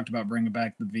 he's already talked about bringing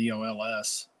back the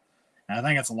VOLS. And I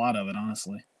think that's a lot of it,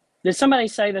 honestly. Did somebody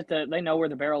say that they know where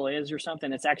the barrel is or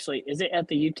something? It's actually, is it at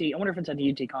the UT? I wonder if it's at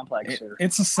the UT complex.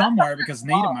 It's somewhere because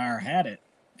Niedermeyer had it.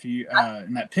 If you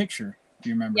in that picture, if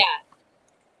you remember. Yeah.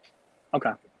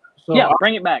 Okay. So yeah,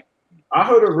 bring it back. I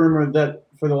heard a rumor that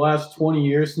for the last 20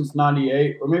 years, since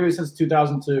 '98 or maybe since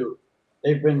 2002,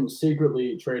 they've been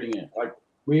secretly trading it. Like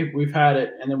we've had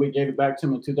it, and then we gave it back to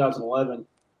them in 2011,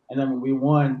 and then when we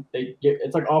won,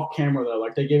 it's like off camera though.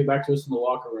 Like they gave it back to us in the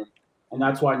locker room, and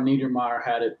that's why Niedermeyer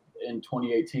had it in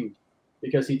 2018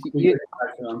 because we gave it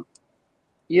back to them.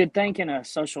 You'd think in a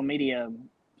social media,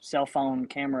 cell phone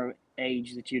camera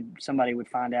age that somebody would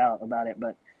find out about it,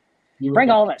 but bring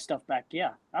all that stuff back.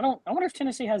 Yeah, I wonder if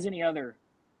Tennessee has any other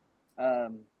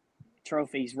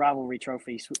trophies, rivalry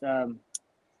trophies.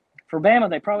 For Bama,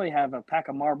 they probably have a pack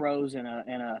of Marlboros and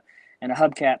a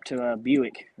hubcap to a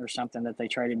Buick or something that they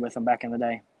traded with them back in the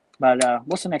day. But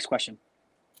what's the next question?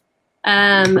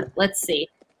 Let's see.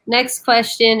 Next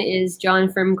question is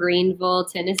John from Greenville,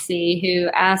 Tennessee, who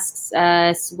asks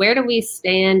us, where do we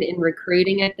stand in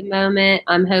recruiting at the moment?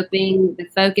 I'm hoping the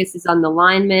focus is on the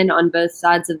linemen on both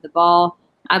sides of the ball.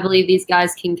 I believe these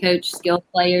guys can coach skill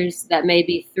players that may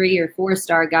be 3 or 4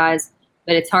 star guys,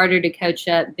 but it's harder to coach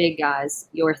up big guys.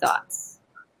 Your thoughts?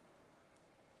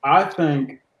 I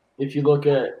think if you look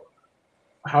at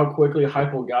how quickly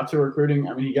Heupel got to recruiting,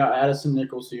 I mean, he got Addison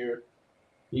Nichols here.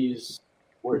 He's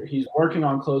working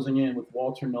on closing in with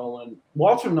Walter Nolan.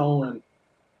 Walter Nolan,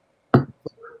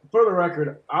 for the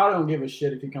record, I don't give a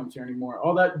shit if he comes here anymore.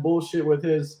 All that bullshit with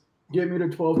his get me to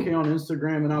 12K on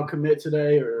Instagram and I'll commit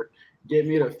today, or get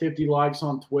me to 50 likes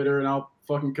on Twitter and I'll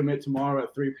fucking commit tomorrow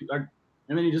at 3 p.m.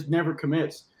 And then he just never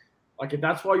commits. Like, if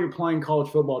that's why you're playing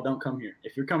college football, don't come here.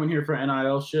 If you're coming here for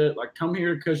NIL shit, like, come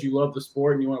here because you love the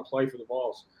sport and you want to play for the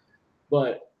balls.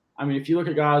 But, I mean, if you look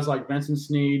at guys like Benson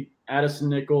Snead, Addison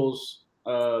Nichols,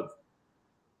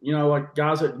 like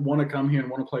guys that want to come here and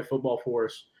want to play football for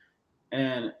us.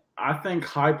 And I think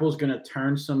Heupel's going to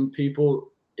turn some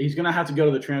people. He's going to have to go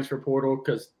to the transfer portal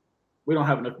because we don't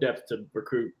have enough depth to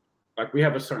recruit. Like, we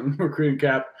have a certain recruiting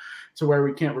cap to where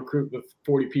we can't recruit the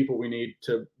 40 people we need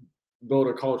to build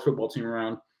a college football team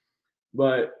around.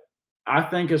 But I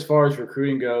think as far as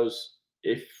recruiting goes,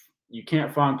 if you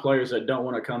can't find players that don't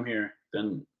want to come here,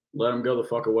 then let them go the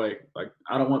fuck away. Like,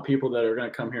 I don't want people that are going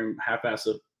to come here and half-ass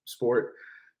the sport,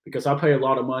 because I pay a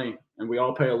lot of money and we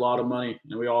all pay a lot of money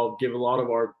and we all give a lot of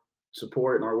our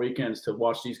support and our weekends to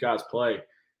watch these guys play.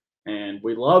 And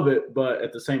we love it, but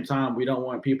at the same time, we don't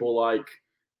want people like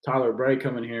Tyler Bray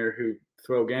coming here who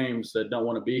throw games that don't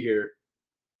want to be here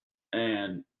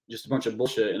and just a bunch of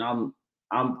bullshit. And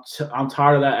I'm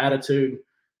tired of that attitude.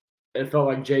 It felt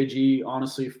like JG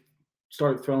honestly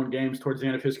started throwing games towards the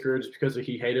end of his career just because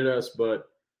he hated us. But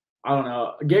I don't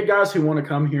know. Get guys who want to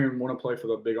come here and want to play for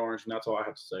the Big Orange, and that's all I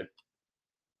have to say.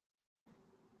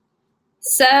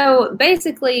 So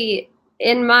basically,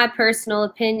 in my personal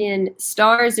opinion,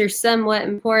 stars are somewhat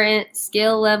important.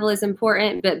 Skill level is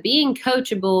important, but being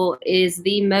coachable is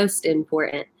the most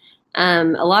important. A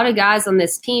lot of guys on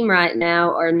this team right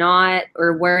now are not,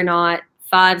 or were not,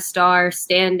 5-star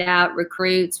standout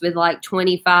recruits with like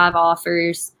 25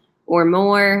 offers or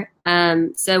more.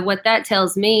 So what that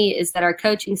tells me is that our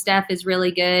coaching staff is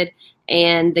really good,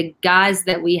 and the guys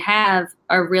that we have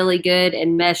are really good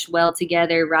and mesh well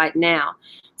together right now.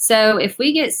 So if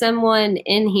we get someone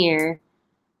in here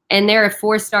and they're a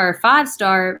 4-star or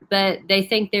 5-star, but they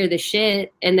think they're the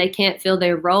shit and they can't fill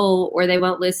their role, or they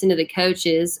won't listen to the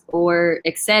coaches, or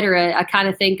et cetera, I kind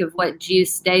of think of what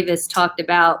Juice Davis talked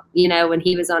about, when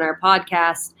he was on our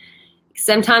podcast.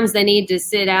 Sometimes they need to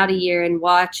sit out a year and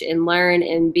watch and learn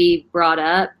and be brought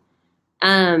up.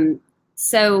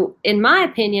 So in my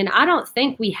opinion, I don't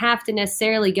think we have to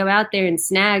necessarily go out there and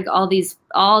snag all these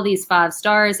 5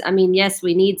 stars. I mean, yes,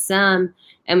 we need some,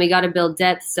 and we got to build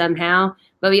depth somehow,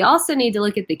 but we also need to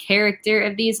look at the character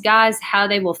of these guys, how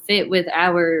they will fit with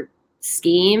our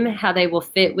scheme, how they will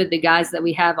fit with the guys that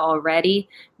we have already,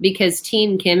 because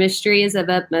team chemistry is of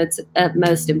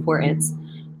utmost importance.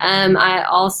 I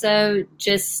also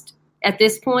just, at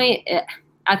this point,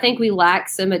 I think we lack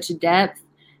so much depth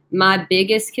My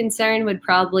biggest concern would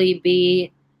probably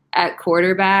be at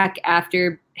quarterback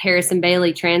after Harrison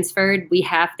Bailey transferred. We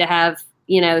have to have,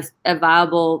 a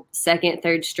viable second,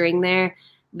 third string there.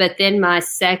 But then my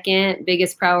second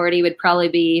biggest priority would probably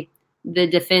be the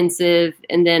defensive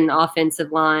and then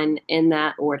offensive line in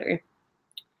that order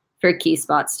for key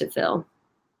spots to fill.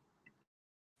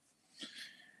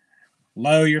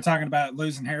 Low, you're talking about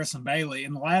losing Harrison Bailey.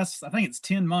 In the last, I think it's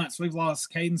 10 months, we've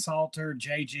lost Caden Salter,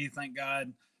 JG, thank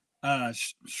God,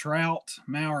 Shrout,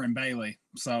 Maurer, and Bailey.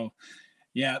 So,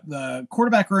 yeah, the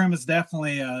quarterback room is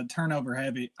definitely turnover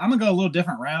heavy. I'm going to go a little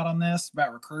different route on this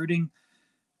about recruiting.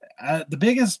 The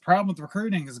biggest problem with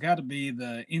recruiting has got to be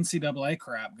the NCAA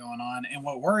crap going on. And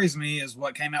what worries me is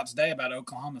what came out today about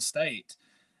Oklahoma State.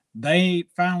 They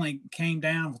finally came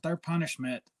down with their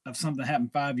punishment of something that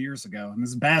happened 5 years ago. And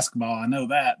this is basketball, I know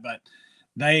that, but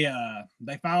they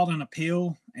filed an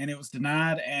appeal and it was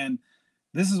denied. And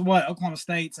this is what Oklahoma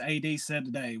State's AD said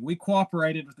today. We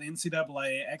cooperated with the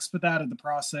NCAA, expedited the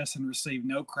process, and received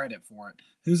no credit for it.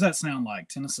 Who's that sound like?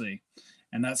 Tennessee.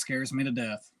 And that scares me to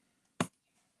death.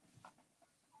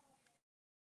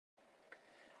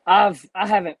 I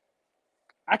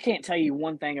can't tell you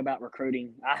one thing about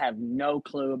recruiting. I have no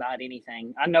clue about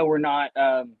anything. I know we're not.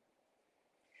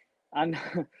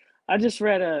 I just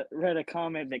read a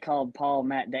comment that called Paul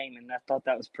Matt Damon. I thought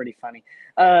that was pretty funny.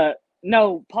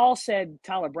 No, Paul said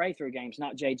Tyler Bray through games,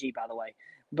 not JG, by the way.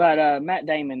 But Matt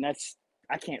Damon,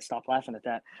 I can't stop laughing at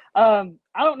that. I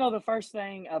don't know the first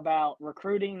thing about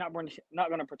recruiting. Not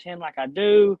going to pretend like I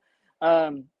do.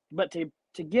 But to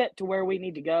get to where we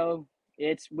need to go,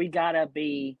 we gotta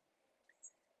be.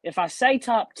 If I say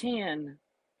top 10,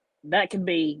 that could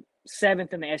be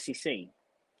 7th in the SEC.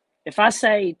 If I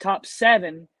say top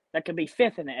 7, that could be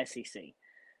 5th in the SEC.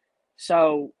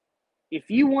 So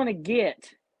if you want to get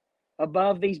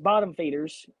above these bottom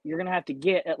feeders, you're going to have to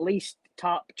get at least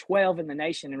top 12 in the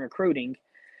nation in recruiting.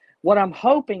 What I'm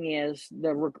hoping is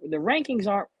the rankings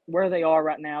aren't where they are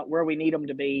right now, where we need them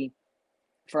to be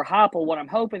for Heupel. What I'm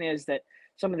hoping is that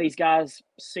some of these guys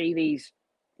see these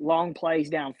long plays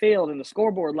downfield and the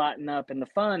scoreboard lighting up and the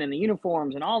fun and the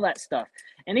uniforms and all that stuff.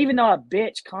 And even though I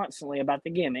bitch constantly about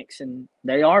the gimmicks, and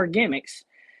they are gimmicks,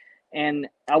 and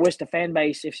I wish the fan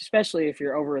base, especially if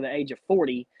you're over the age of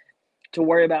 40, to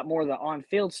worry about more of the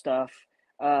on-field stuff.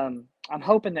 I'm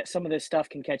hoping that some of this stuff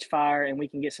can catch fire and we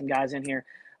can get some guys in here.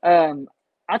 I'll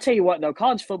tell you what, though,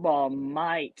 college football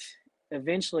might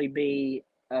eventually be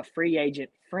a free agent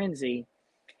frenzy.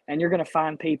 And you're going to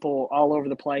find people all over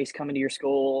the place coming to your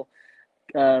school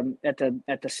at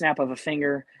the snap of a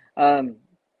finger.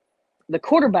 The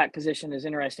quarterback position is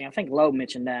interesting. I think Lowe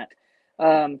mentioned that.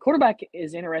 Quarterback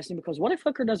is interesting because what if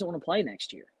Hooker doesn't want to play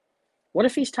next year? What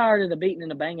if he's tired of the beating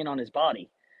and the banging on his body?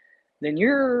 Then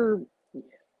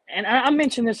and I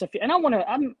mentioned this and I want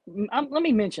to. Let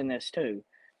me mention this too.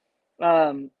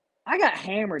 I got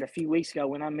hammered a few weeks ago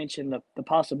when I mentioned the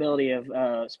possibility of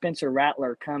Spencer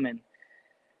Rattler coming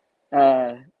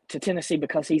to Tennessee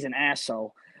because he's an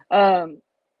asshole.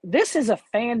 This is a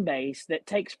fan base that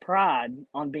takes pride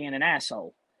on being an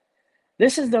asshole.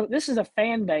 This is a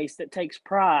fan base that takes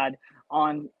pride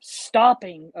on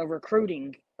stopping a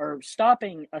recruiting or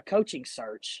stopping a coaching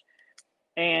search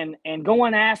and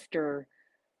going after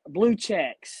blue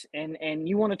checks and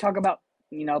you want to talk about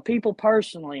people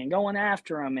personally and going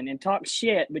after them and talk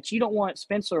shit, but you don't want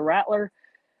Spencer Rattler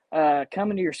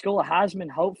coming to your school, a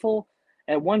Heisman hopeful,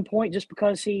 at one point just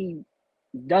because he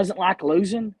doesn't like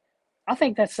losing. I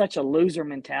think that's such a loser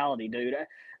mentality, dude.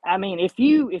 I mean, if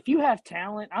you have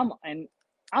talent,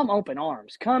 I'm open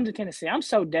arms. Come to Tennessee. I'm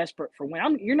so desperate for win.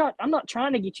 I'm not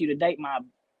trying to get you to date my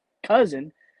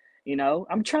cousin,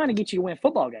 I'm trying to get you to win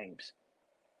football games.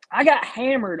 I got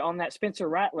hammered on that Spencer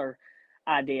Rattler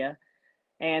idea,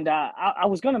 and I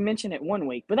was going to mention it one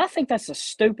week, but I think that's the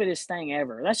stupidest thing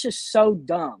ever. That's just so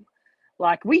dumb.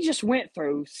 Like, we just went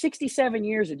through 67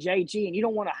 years of JG, and you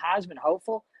don't want a Heisman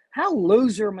hopeful? How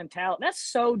loser mentality. That's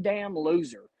so damn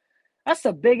loser. That's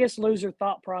the biggest loser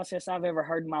thought process I've ever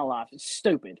heard in my life. It's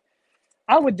stupid.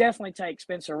 I would definitely take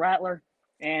Spencer Rattler.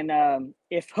 And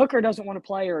if Hooker doesn't want to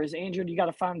play or is injured, you got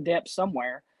to find depth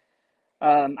somewhere.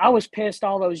 I was pissed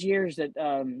all those years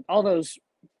that all those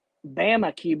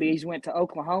Bama QBs went to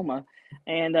Oklahoma.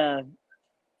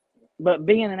 But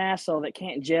being an asshole that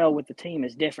can't gel with the team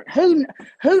is different.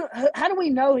 How do we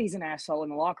know he's an asshole in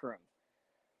the locker room?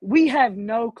 We have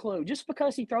no clue. Just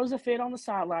because he throws a fit on the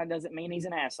sideline doesn't mean he's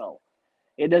an asshole.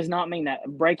 It does not mean that.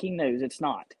 Breaking news, it's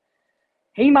not.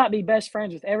 He might be best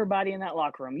friends with everybody in that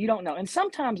locker room. You don't know. And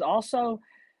sometimes also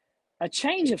a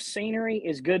change of scenery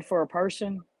is good for a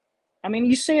person. I mean,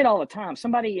 you see it all the time.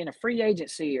 Somebody in a free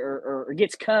agency or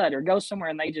gets cut or goes somewhere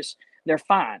and they're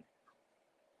fine.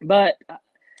 But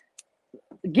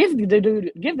give the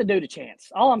dude a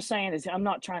chance. All I'm saying is I'm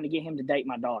not trying to get him to date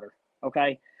my daughter,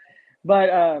 okay?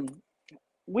 But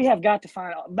we have got to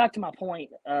find – back to my point,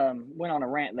 went on a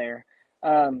rant there.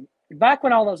 Back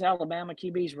when all those Alabama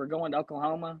QBs were going to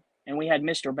Oklahoma and we had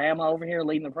Mr. Bama over here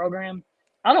leading the program,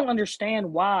 I don't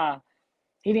understand why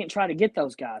he didn't try to get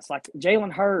those guys like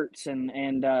Jalen Hurts and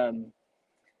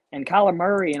Kyler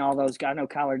Murray and all those guys. I know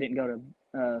Kyler didn't go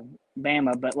to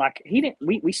Bama, but like he didn't.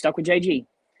 We stuck with JG.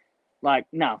 Like,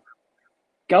 no,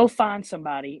 go find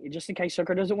somebody just in case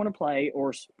Hooker doesn't want to play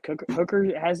or Hooker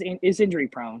is injury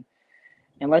prone,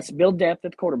 and let's build depth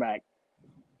at the quarterback.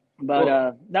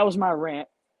 But that was my rant.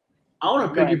 I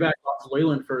want to piggyback off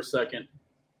Leland for a second.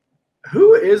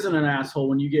 Who isn't an asshole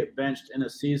when you get benched in a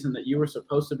season that you were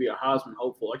supposed to be a Heisman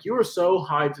hopeful? Like, you were so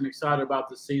hyped and excited about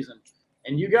the season,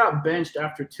 and you got benched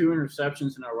after 2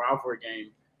 interceptions in a rivalry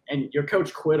game, and your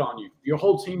coach quit on you. Your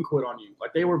whole team quit on you.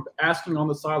 Like, they were asking on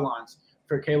the sidelines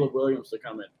for Caleb Williams to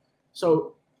come in.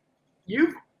 So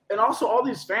and also all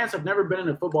these fans have never been in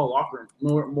a football locker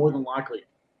room, more than likely.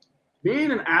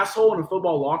 Being an asshole in a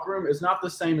football locker room is not the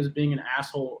same as being an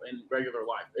asshole in regular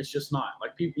life. It's just not.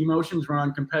 Like, emotions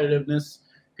run, competitiveness.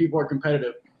 People are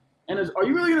competitive. And are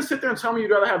you really going to sit there and tell me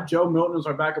you'd rather have Joe Milton as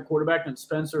our backup quarterback than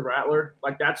Spencer Rattler?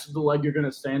 Like, that's the leg you're going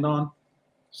to stand on?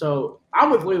 So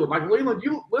I'm with Leland. Like, Leland,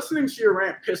 you listening to your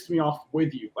rant pissed me off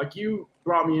with you. Like, you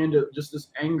brought me into just this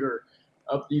anger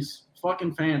of these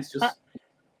fucking fans.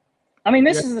 I mean,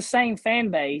 this is the same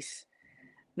fan base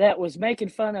that was making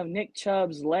fun of Nick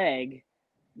Chubb's leg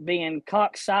being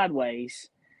cocked sideways,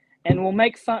 and we'll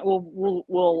make fun.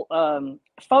 We'll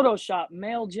Photoshop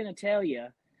male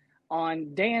genitalia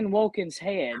on Dan Wilkins'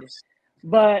 head,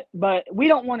 but we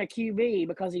don't want a QB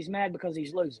because he's mad because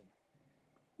he's losing.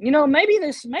 You know, maybe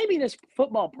this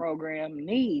football program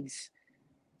needs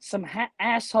some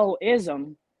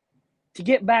assholeism to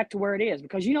get back to where it is.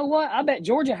 Because you know what? I bet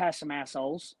Georgia has some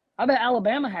assholes. I bet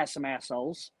Alabama has some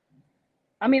assholes.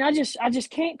 I mean, I just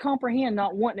can't comprehend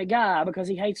not wanting a guy because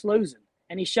he hates losing,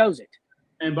 and he shows it.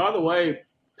 And by the way,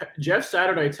 Jeff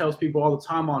Saturday tells people all the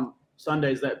time on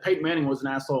Sundays that Peyton Manning was an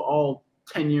asshole all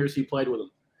 10 years he played with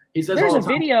him. He says there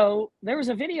was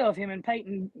a video of him and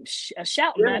Peyton a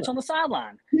shouting match on the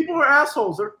sideline. People are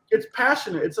assholes. It's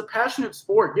passionate. It's a passionate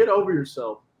sport. Get over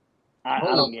yourself. I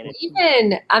don't get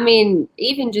it.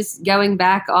 Even just going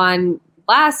back on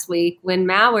last week when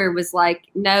Maurer was like,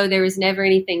 no, there was never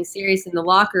anything serious in the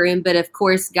locker room. But of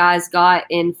course, guys got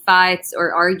in fights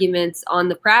or arguments on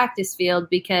the practice field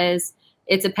because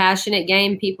it's a passionate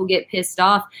game. People get pissed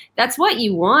off. That's what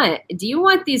you want. Do you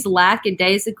want these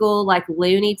lackadaisical, like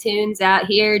Looney Tunes out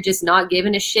here just not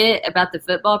giving a shit about the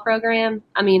football program?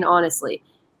 I mean, honestly.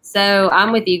 So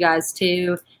I'm with you guys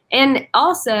too. And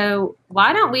also,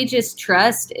 why don't we just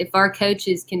trust if our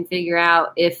coaches can figure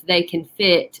out if they can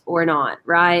fit or not,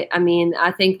 right? I mean,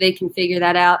 I think they can figure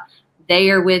that out.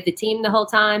 They are with the team the whole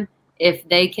time. If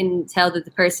they can tell that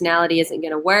the personality isn't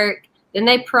going to work, then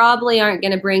they probably aren't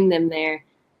going to bring them there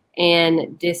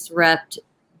and disrupt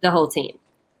the whole team.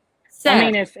 So, I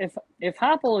mean, if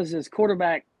Heupel is his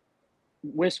quarterback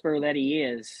whisperer that he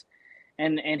is,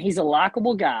 and he's a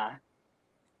likable guy,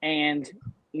 and,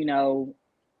 you know,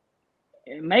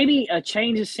 maybe a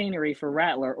change of scenery for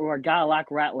Rattler or a guy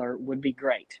like Rattler would be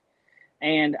great.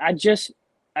 And I just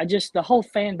the whole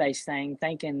fan base thing,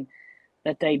 thinking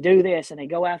that they do this and they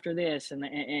go after this and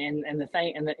the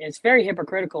thing, and it's very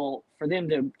hypocritical for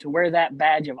them to wear that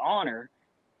badge of honor.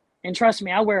 And trust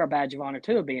me, I wear a badge of honor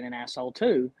too of being an asshole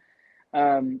too.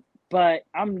 But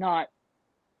I'm not.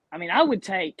 I mean, I would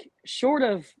take short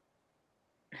of.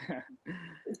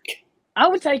 I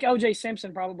would take O.J.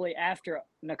 Simpson probably after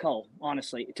Nicole,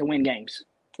 honestly, to win games.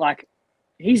 Like,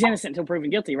 he's innocent until proven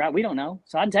guilty, right? We don't know,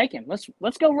 so I'd take him.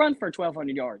 Let's go run for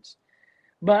 1,200 yards.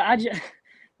 But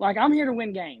I'm here to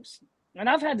win games, and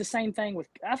I've had the same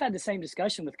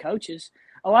discussion with coaches.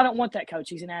 Oh, I don't want that coach.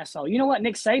 He's an asshole. You know what?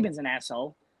 Nick Saban's an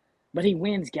asshole, but he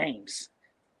wins games.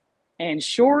 And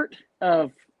short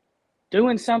of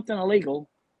doing something illegal,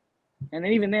 and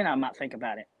then even then I might think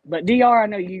about it. But DR, I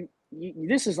know you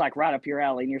this is like right up your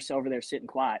alley, and you're still over there sitting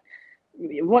quiet.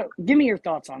 Give me your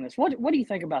thoughts on this. What do you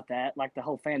think about that? Like the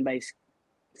whole fan base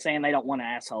saying they don't want an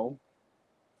asshole.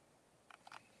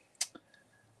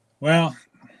 Well,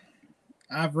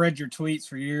 I've read your tweets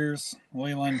for years,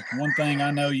 Leland. One thing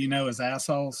I know you know is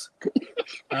assholes.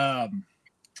 I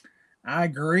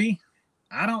agree.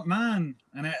 I don't mind.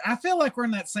 And I feel like we're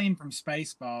in that scene from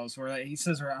Spaceballs where he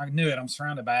says, I knew it, I'm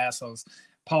surrounded by assholes.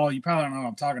 Paul, you probably don't know what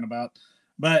I'm talking about.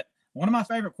 But one of my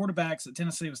favorite quarterbacks at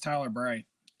Tennessee was Tyler Bray,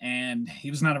 and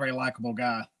he was not a very likable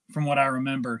guy from what I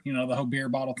remember, the whole beer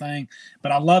bottle thing.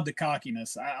 But I love the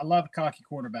cockiness. I love a cocky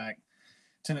quarterback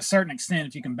to a certain extent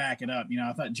if you can back it up.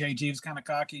 I thought JG was kind of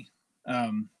cocky.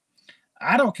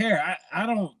 I don't care. I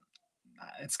don't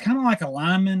 – it's kind of like a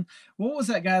lineman. What was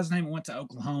that guy's name who went to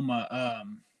Oklahoma?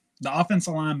 The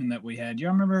offensive lineman that we had. Do you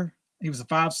remember? He was a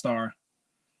 5-star.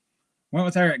 Went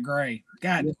with Eric Gray.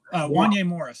 God, Wanya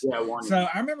Morris. Yeah, Wanya. So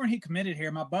I remember when he committed here,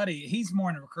 my buddy, he's more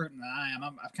into recruiting than I am.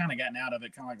 I've kind of gotten out of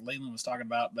it, kind of like Leland was talking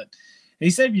about. But he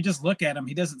said if you just look at him,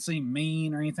 he doesn't seem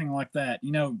mean or anything like that.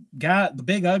 The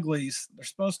big uglies, they're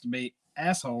supposed to be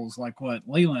assholes like what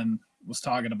Leland was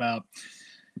talking about.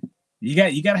 You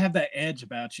got to have that edge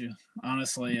about you,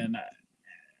 honestly. And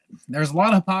there's a lot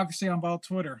of hypocrisy on both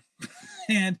Twitter.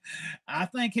 And I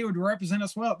think he would represent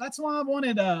us well. That's why I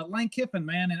wanted Lane Kiffin,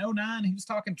 man. In 2009, he was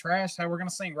talking trash, how we're going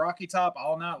to sing Rocky Top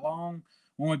all night long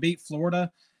when we beat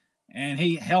Florida. And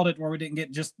he held it where we didn't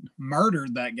get just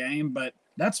murdered that game. But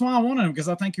that's why I wanted him, because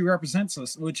I think he represents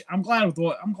us, which I'm glad with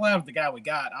the guy we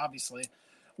got, obviously.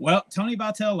 Well, Tony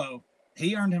Vitello,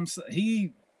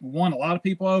 he won a lot of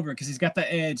people over because he's got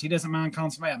the edge. He doesn't mind calling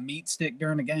somebody a meat stick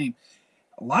during the game.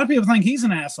 A lot of people think he's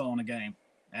an asshole in a game.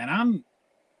 And I'm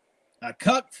a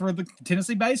cuck for the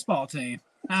Tennessee baseball team.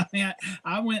 I mean,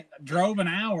 I drove an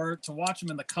hour to watch him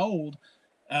in the cold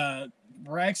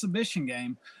for exhibition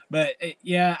game. But,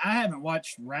 I haven't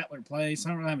watched Rattler play, so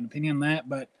I don't really have an opinion on that.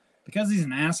 But because he's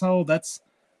an asshole, that's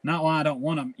not why I don't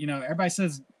want him. Everybody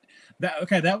says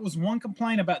that was one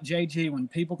complaint about JG when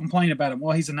people complain about him.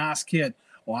 Well, he's a nice kid.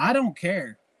 Well, I don't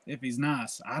care if he's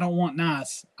nice. I don't want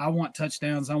nice. I want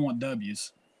touchdowns. I want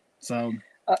W's. So –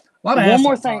 a lot of one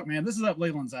more thing, talk, man. This is up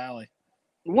Leland's alley.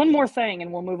 One more thing,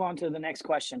 and we'll move on to the next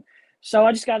question. So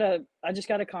I just got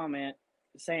a comment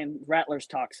saying Rattler's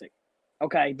toxic.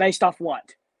 Okay, based off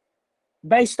what?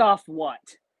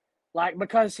 Like,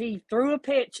 because he threw a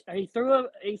pitch, he threw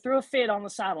a fit on the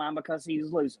sideline because he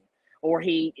was losing, or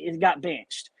he got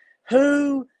benched.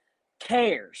 Who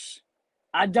cares?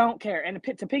 I don't care. And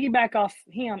to piggyback off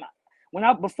him,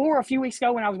 before a few weeks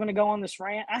ago when I was going to go on this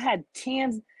rant, I had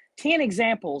 10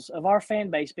 examples of our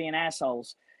fan base being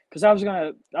assholes because I was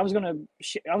gonna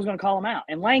call them out,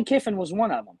 and Lane Kiffin was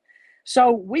one of them.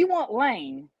 So we want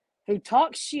Lane, who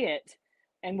talks shit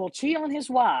and will cheat on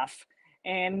his wife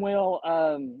and will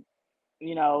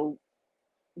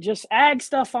just ag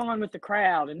stuff on with the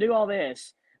crowd and do all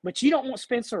this, but you don't want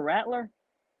Spencer Rattler?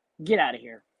 Get out of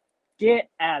here.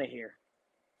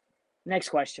 Next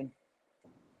question.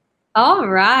 All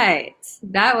right.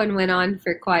 That one went on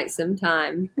for quite some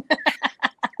time.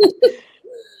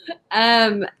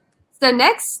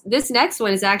 This next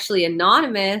one is actually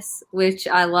anonymous, which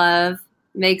I love.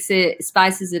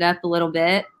 Spices it up a little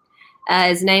bit.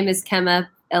 His name has come up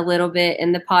a little bit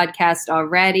in the podcast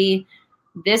already.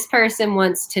 This person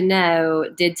wants to know,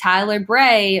 did Tyler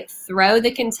Bray throw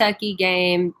the Kentucky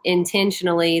game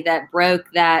intentionally that broke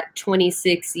that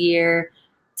 26-year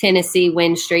Tennessee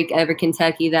win streak over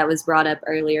Kentucky that was brought up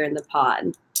earlier in the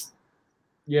pod?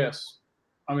 Yes.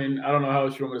 I mean, I don't know how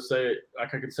else you want me to say it.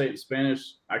 Like, I could say it in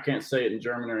Spanish. I can't say it in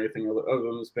German or anything other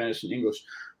than Spanish and English.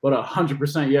 But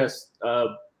 100% yes.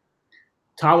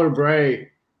 Tyler Bray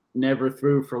never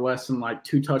threw for less than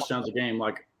 2 touchdowns a game.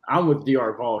 Like, I'm with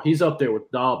D.R. Vol. He's up there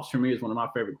with Dobbs. For me, is one of my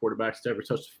favorite quarterbacks to ever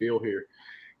touch the field here.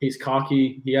 He's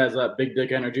cocky. He has that big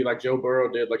dick energy like Joe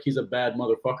Burrow did. Like, he's a bad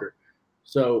motherfucker.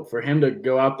 So for him to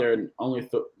go out there and only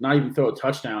not even throw a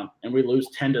touchdown, and we lose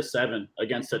 10-7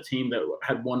 against a team that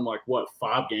had won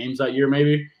 5 games that year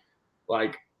maybe,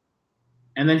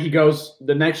 and then he goes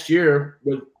the next year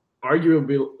with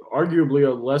arguably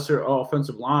a lesser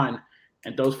offensive line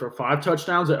and throws for 5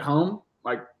 touchdowns at home.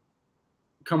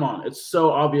 Come on, it's so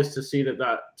obvious to see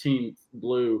that team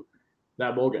blew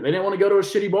that bowl game. They didn't want to go to a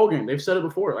shitty bowl game. They've said it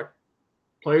before.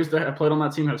 Players that have played on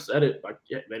that team have said it.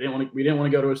 We didn't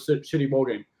want to go to a shitty bowl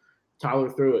game. Tyler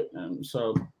threw it, and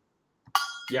so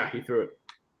he threw it.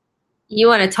 You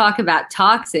want to talk about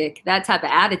toxic? That type of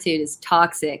attitude is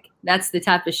toxic. That's the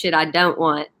type of shit I don't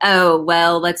want. Oh,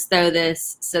 well, let's throw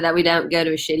this so that we don't go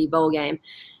to a shitty bowl game.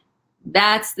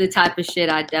 That's the type of shit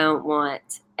I don't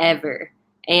want ever.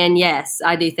 And yes,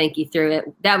 I do think he threw it.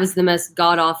 That was the most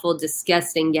god-awful,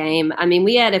 disgusting game. I mean,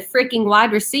 we had a freaking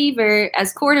wide receiver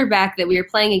as quarterback that we were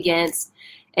playing against,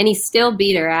 and he still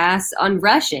beat our ass on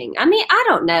rushing. I mean, I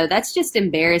don't know. That's just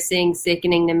embarrassing,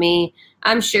 sickening to me.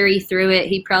 I'm sure he threw it.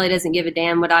 He probably doesn't give a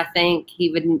damn what I think.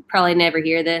 He would probably never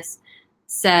hear this.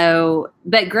 So,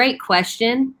 but great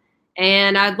question.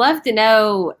 And I'd love to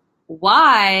know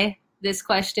why this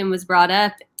question was brought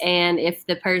up and if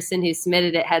the person who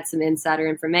submitted it had some insider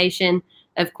information.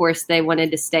 of course, they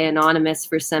wanted to stay anonymous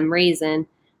for some reason.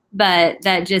 But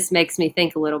that just makes me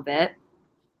think a little bit.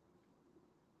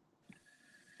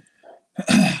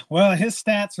 Well, his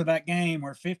stats for that game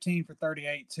were 15 for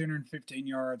 38, 215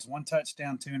 yards, 1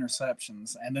 touchdown, 2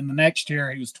 interceptions. And then the next year,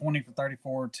 he was 20 for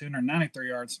 34, 293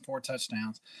 yards, 4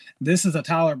 touchdowns. This is a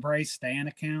Tyler Bray Stan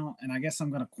account, and I guess I'm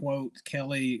going to quote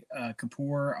Kelly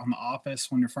Kapoor on The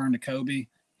Office when referring to Kobe.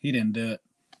 He didn't do it.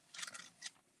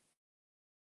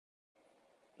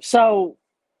 So,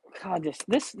 God,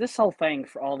 this whole thing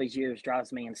for all these years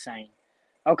drives me insane.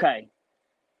 Okay.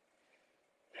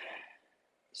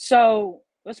 So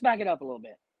let's back it up a little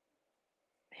bit.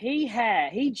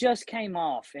 He just came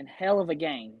off in hell of a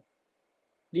game.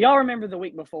 Do y'all remember the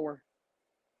week before?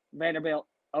 Vanderbilt,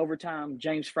 overtime,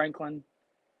 James Franklin,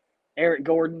 Eric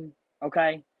Gordon,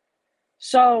 okay?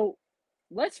 So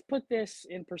let's put this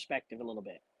in perspective a little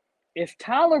bit. If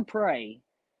Tyler Bray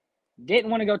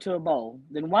didn't want to go to a bowl,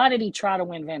 then why did he try to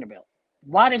win Vanderbilt?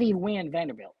 Why did he win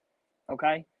Vanderbilt?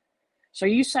 Okay? So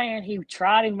you saying he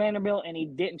tried in Vanderbilt and he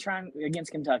didn't try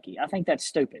against Kentucky? I think that's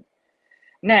stupid.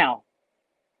 Now,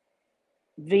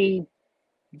 did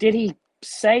he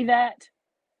say that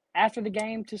after the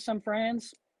game to some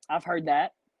friends? I've heard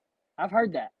that.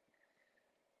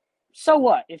 So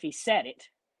what if he said it?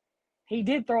 He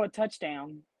did throw a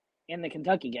touchdown in the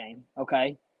Kentucky game,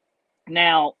 okay?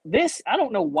 Now, I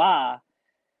don't know why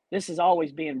this is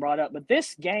always being brought up, but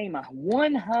this game,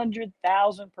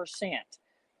 100,000%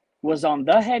 was on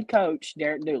the head coach,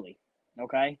 Derek Dooley,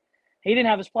 okay? He didn't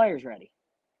have his players ready.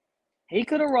 He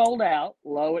could have rolled out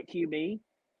Lowe at QB,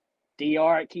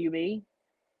 DR at QB,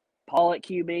 Paul at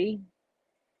QB,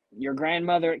 your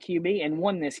grandmother at QB, and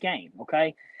won this game,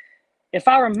 okay? If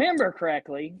I remember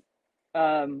correctly,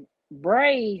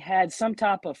 Bray had some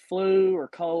type of flu or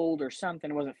cold or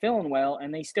something, wasn't feeling well,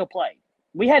 and they still played.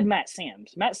 We had Matt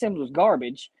Sims. Matt Sims was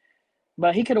garbage,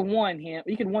 but he could have won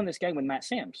this game with Matt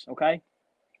Sims, okay?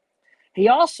 He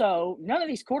also, none of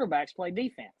these quarterbacks played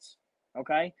defense,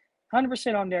 okay?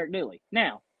 100% on Derek Dooley.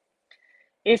 Now,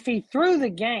 if he threw the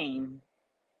game,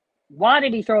 why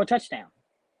did he throw a touchdown?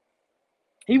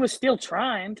 He was still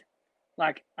trying.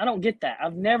 Like, I don't get that.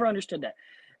 I've never understood that.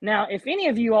 Now, if any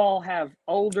of you all have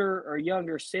older or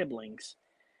younger siblings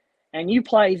and you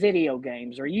play video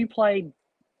games or you play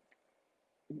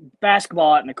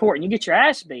basketball out in the court and you get your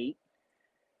ass beat,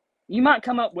 you might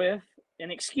come up with an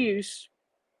excuse.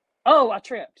 Oh, I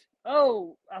tripped.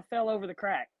 Oh, I fell over the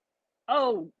crack.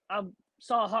 Oh, I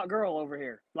saw a hot girl over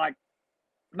here. Like,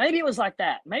 maybe it was like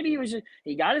that. Maybe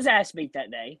he got his ass beat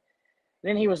that day.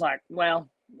 Then he was like, well,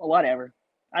 whatever.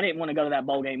 I didn't want to go to that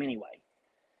bowl game anyway.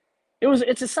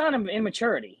 It's a sign of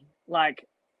immaturity. Like,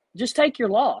 just take your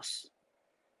loss.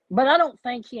 But I don't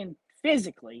think he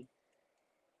physically,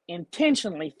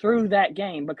 intentionally threw that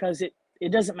game because it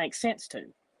doesn't make sense to.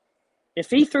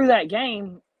 If he threw that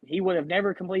game, he would have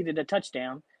never completed a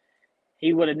touchdown.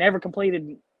 He would have never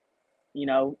completed,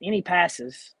 any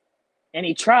passes. And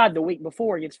he tried the week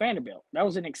before against Vanderbilt. That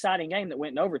was an exciting game that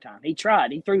went in overtime. He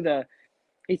tried. I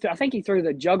think he threw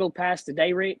the juggled pass to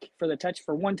Dayrick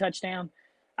for one touchdown.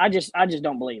 I just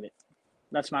don't believe it.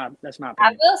 That's my opinion.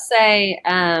 I will say,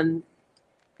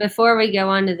 before we go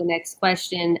on to the next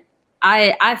question,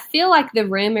 I feel like the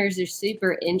rumors are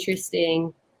super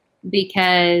interesting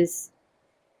because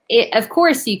of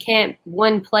course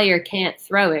one player can't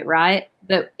throw it, right?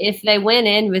 But if they went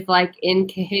in with like in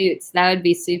cahoots, that would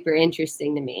be super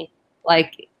interesting to me.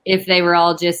 Like if they were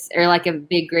all or like a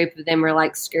big group of them were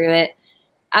like, screw it.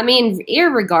 I mean,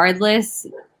 irregardless,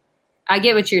 I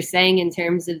get what you're saying in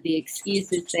terms of the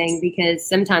excuses thing, because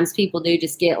sometimes people do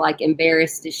just get like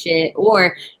embarrassed as shit.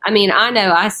 Or, I mean, I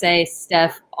know I say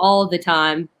stuff all the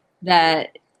time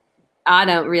that I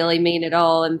don't really mean at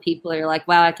all. And people are like,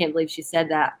 wow, I can't believe she said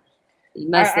that.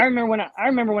 I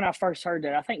remember when I first heard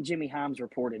that. I think Jimmy Himes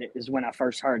reported it is when I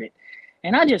first heard it.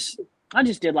 And I just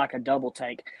did like a double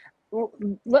take.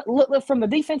 Look, from the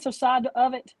defensive side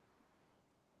of it,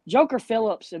 Joker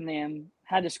Phillips and them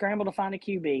had to scramble to find a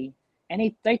QB,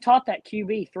 and they taught that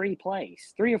QB 3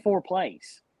 or 4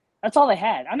 plays. That's all they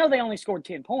had. I know they only scored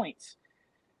 10 points,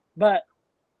 and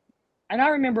I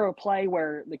remember a play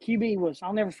where the QB was,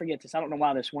 I'll never forget this. I don't know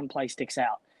why this one play sticks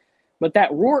out, but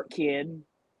that Rourke kid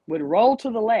would roll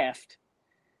to the left,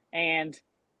 and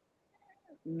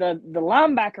the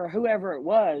linebacker, whoever it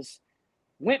was,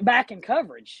 went back in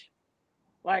coverage.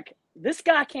 Like, this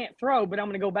guy can't throw, but I'm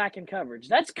going to go back in coverage.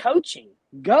 That's coaching.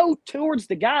 Go towards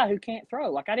the guy who can't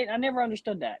throw. Like, I never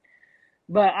understood that.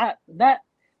 But that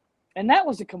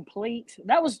was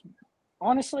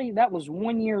honestly, that was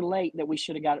 1 year late that we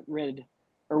should have got rid of,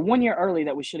 or 1 year early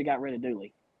that we should have got rid of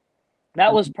Dooley.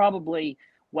 That was probably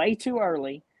way too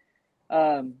early.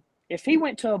 If he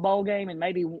went to a bowl game and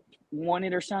maybe won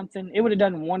it or something, it would have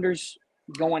done wonders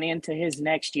going into his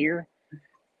next year.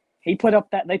 They put up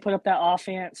that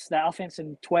offense. The offense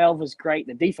in 12 was great.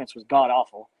 The defense was god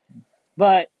awful.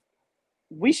 But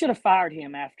we should have fired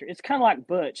him after. It's kind of like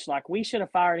Butch. Like, we should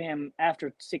have fired him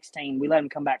after 16. We let him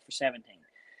come back for 17.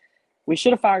 We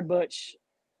should have fired Butch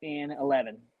in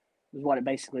 11 is what it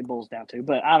basically boils down to.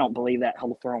 But I don't believe that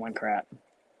whole throwing crap.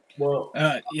 Well,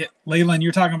 yeah, Leland,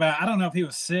 you're talking about, I don't know if he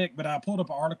was sick, but I pulled up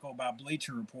an article about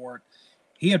Bleacher Report.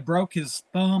 He had broke his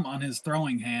thumb on his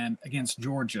throwing hand against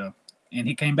Georgia, and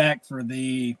he came back for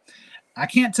I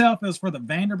can't tell if it was for the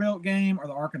Vanderbilt game or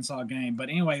the Arkansas game, but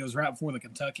anyway, it was right before the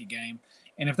Kentucky game.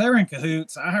 And if they're in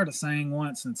cahoots, I heard a saying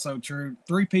once, and it's so true,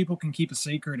 3 people can keep a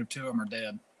secret if 2 of them are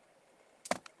dead.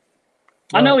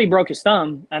 I know he broke his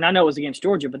thumb, and I know it was against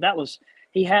Georgia, but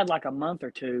he had like a month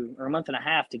or 2 or a month and a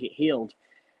half to get healed.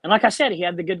 And like I said, he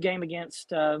had the good game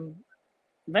against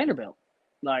Vanderbilt.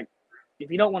 Like,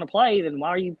 if you don't want to play, then why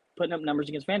are you putting up numbers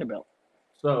against Vanderbilt?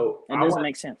 So it doesn't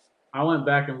make sense. I went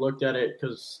back and looked at it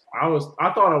because I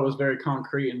thought I was very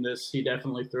concrete in this. He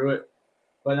definitely threw it.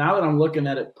 But now that I'm looking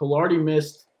at it, Pilardi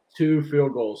missed 2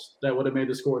 field goals that would have made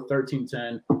the score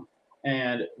 13-10.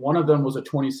 And one of them was a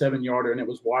 27-yarder, and it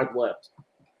was wide left.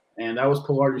 And that was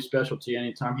Pilardi's specialty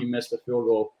anytime he missed a field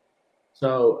goal.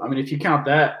 So, I mean, if you count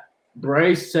that,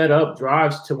 Bray set up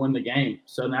drives to win the game.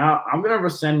 So now I'm going to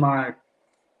rescind my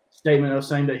statement of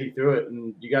saying that he threw it,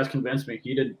 and you guys convinced me.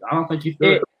 He did. I don't think he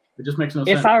threw it. It just makes no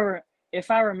sense. If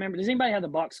I remember, does anybody have the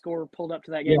box score pulled up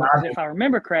to that game? Yeah, because if I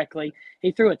remember correctly,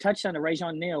 he threw a touchdown to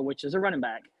Rajon Neal, which is a running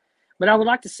back. But I would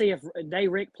like to see if Day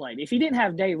Rick played. If he didn't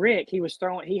have Day Rick,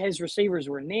 his receivers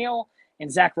were Neal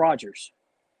and Zach Rogers.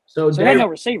 So he had no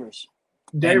receivers.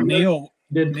 Neal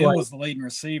was the leading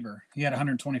receiver. He had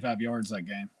 125 yards that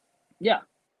game. Yeah.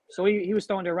 So he was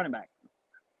throwing to a running back.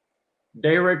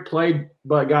 Derrick played,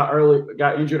 but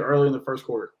got injured early in the first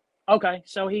quarter. Okay,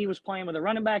 so he was playing with a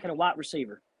running back and a wide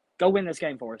receiver. Go win this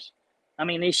game for us. I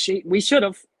mean, we should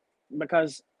have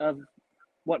because of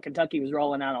what Kentucky was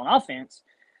rolling out on offense,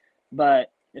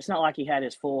 but it's not like he had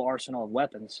his full arsenal of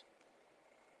weapons.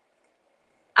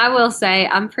 I will say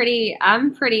I'm pretty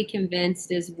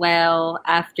convinced as well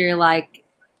after like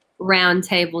round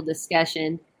table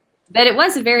discussion. But it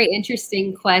was a very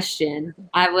interesting question.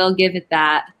 I will give it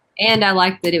that. And I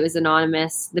like that it was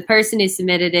anonymous. The person who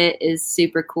submitted it is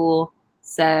super cool.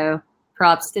 So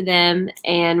props to them.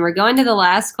 And we're going to the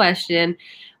last question,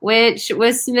 which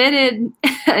was submitted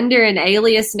under an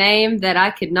alias name that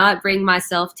I could not bring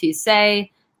myself to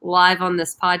say live on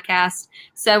this podcast.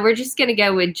 So we're just going to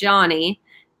go with Johnny,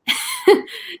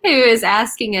 who is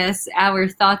asking us our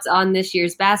thoughts on this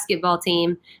year's basketball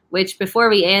team, which before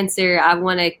we answer, I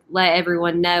want to let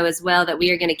everyone know as well that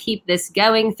we are going to keep this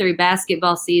going through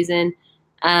basketball season.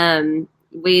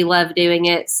 We love doing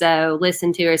it, so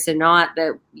listen to us or not,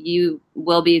 but you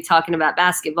will be talking about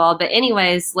basketball. But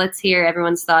anyways, let's hear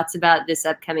everyone's thoughts about this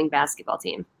upcoming basketball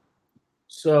team.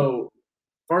 So,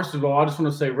 first of all, I just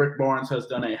want to say Rick Barnes has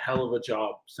done a hell of a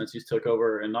job since he's took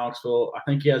over in Knoxville. I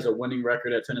think he has a winning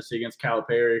record at Tennessee against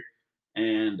Calipari,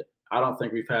 and I don't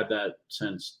think we've had that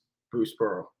since Bruce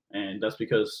Pearl. And that's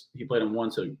because he played him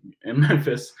once in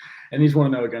Memphis, and he's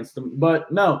 1-0 against them. But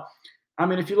no, I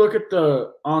mean, if you look at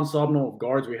the ensemble of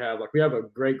guards we have, like we have a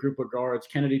great group of guards.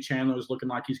 Kennedy Chandler is looking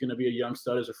like he's going to be a young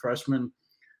stud as a freshman.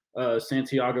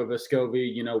 Santiago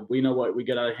Vescovi, we know what we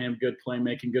get out of him. Good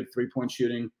playmaking, good three-point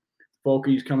shooting.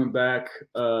 Fulke's coming back.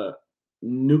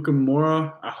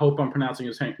 Nukamura, I hope I'm pronouncing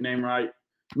his name right.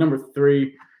 Number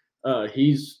 3,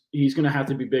 he's going to have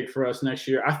to be big for us next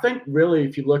year. I think really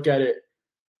if you look at it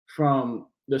from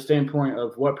the standpoint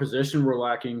of what position we're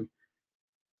lacking,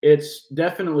 it's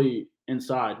definitely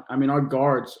inside. I mean, our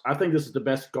guards, I think this is the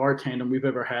best guard tandem we've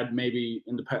ever had maybe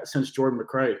in the past since Jordan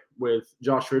McRae with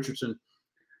Josh Richardson.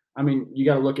 I mean, you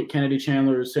got to look at Kennedy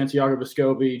Chandler, Santiago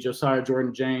Vescovi, Josiah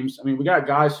Jordan James. I mean, we got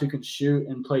guys who can shoot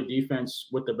and play defense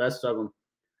with the best of them.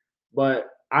 But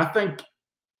I think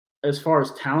as far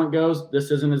as talent goes,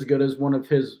 this isn't as good as one of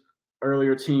his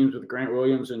earlier teams with Grant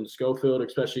Williams and Schofield,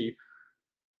 especially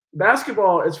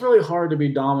basketball. It's really hard to be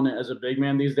dominant as a big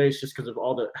man these days just because of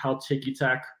how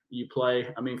ticky-tack you play.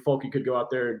 I mean, Fulke could go out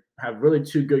there and have really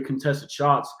 2 good contested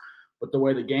shots, but the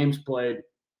way the game's played,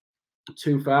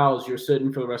 2 fouls, you're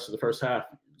sitting for the rest of the first half.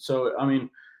 So, I mean,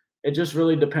 it just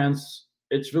really depends.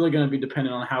 It's really going to be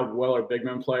dependent on how well our big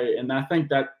men play. And I think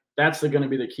that's going to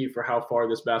be the key for how far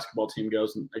this basketball team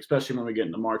goes, especially when we get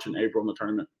into March and April in the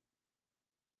tournament.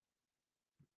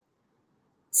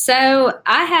 So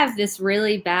I have this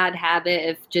really bad habit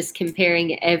of just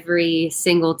comparing every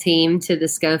single team to the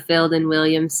Schofield and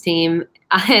Williams team.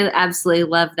 I absolutely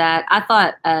love that. I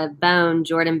thought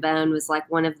Jordan Bone, was like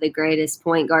one of the greatest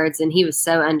point guards, and he was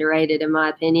so underrated in my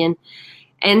opinion.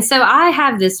 And so I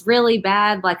have this really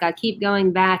bad, like I keep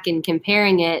going back and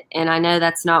comparing it, and I know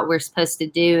that's not what we're supposed to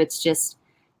do.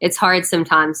 It's hard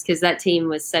sometimes because that team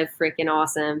was so freaking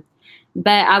awesome.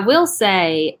 But I will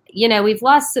say, we've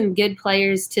lost some good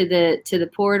players to the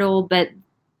portal, but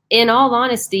in all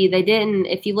honesty, they didn't.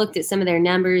 If you looked at some of their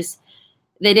numbers,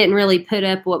 they didn't really put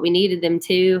up what we needed them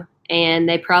to, and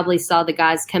they probably saw the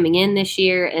guys coming in this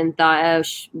year and thought, oh,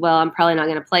 well, I'm probably not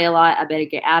going to play a lot. I better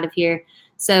get out of here.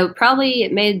 So probably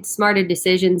made smarter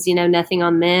decisions. Nothing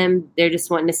on them. They're just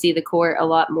wanting to see the court a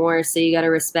lot more, so you got to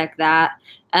respect that.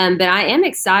 But I am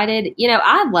excited.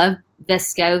 I love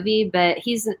Vescovi, but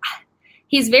he's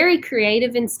very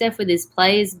creative and stuff with his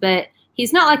plays, but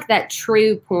he's not like that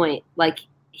true point. Like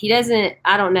he doesn't,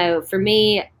 I don't know. For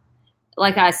me,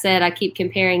 like I said, I keep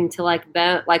comparing to like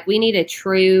we need a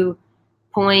true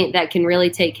point that can really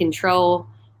take control.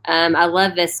 I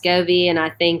love Vescovi, and I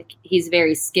think he's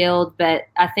very skilled, but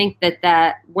I think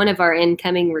that one of our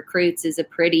incoming recruits is a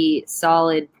pretty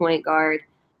solid point guard.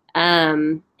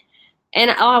 And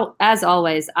as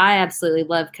always, I absolutely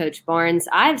love Coach Barnes.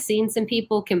 I've seen some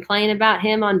people complain about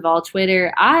him on Vol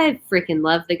Twitter. I freaking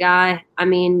love the guy. I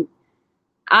mean,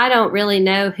 I don't really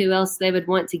know who else they would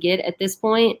want to get at this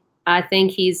point. I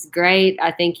think he's great.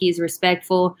 I think he's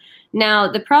respectful. Now,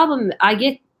 the problem I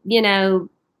get,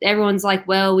 everyone's like,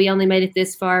 well, we only made it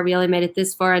this far. We only made it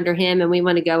this far under him, and we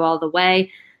want to go all the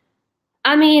way.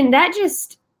 I mean,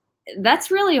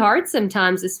 that's really hard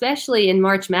sometimes, especially in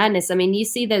March Madness. I mean, you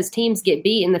see those teams get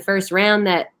beat in the first round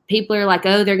that people are like,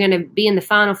 oh, they're going to be in the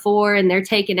Final Four, and they're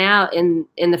taken out in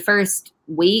the first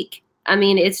week. I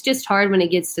mean, it's just hard when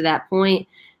it gets to that point.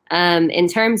 In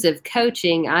terms of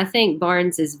coaching, I think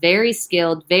Barnes is very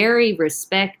skilled, very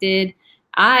respected.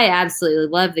 I absolutely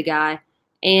love the guy.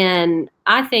 And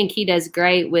I think he does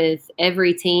great with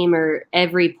every team or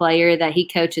every player that he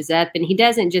coaches up. And he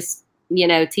doesn't just,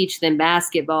 teach them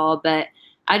basketball, but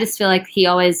I just feel like he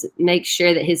always makes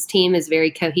sure that his team is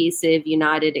very cohesive,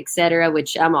 united, etc.,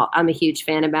 which I'm a huge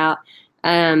fan about.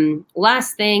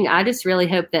 Last thing, I just really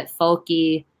hope that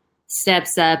Fulke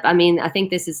steps up. I mean, I think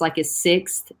this is like his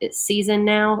 6th season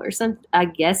now or something. I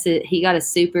guess he got a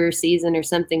super season or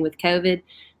something with COVID.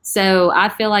 So I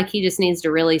feel like he just needs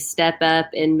to really step up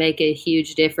and make a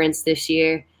huge difference this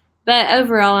year. But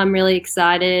overall, I'm really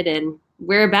excited, and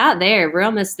we're about there. We're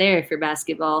almost there for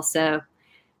basketball. So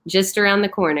just around the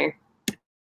corner.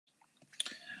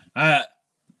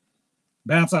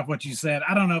 Bounce off what you said.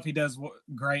 I don't know if he does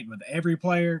great with every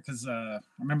player because I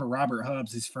remember Robert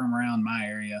Hubbs, he's from around my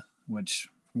area, which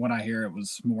what I hear, it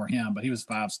was more him, but he was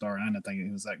 5-star, and I didn't think he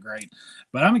was that great.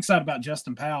 But I'm excited about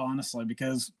Justin Powell, honestly,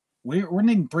 because we're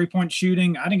needing three-point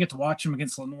shooting. I didn't get to watch him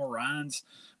against Lenore Rhines,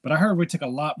 but I heard we took a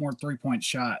lot more three-point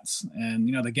shots. And,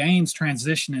 the game's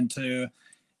transitioning to,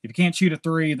 if you can't shoot a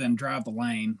three, then drive the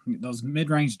lane. Those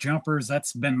mid-range jumpers,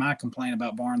 that's been my complaint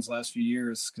about Barnes the last few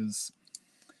years because,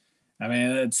 I mean,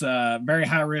 it's a very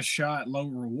high-risk shot, low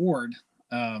reward.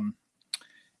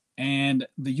 And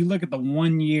you look at the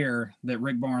 1 year that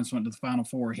Rick Barnes went to the Final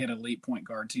Four, he had elite point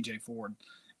guard TJ Ford.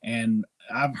 And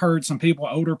I've heard some people,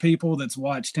 older people that's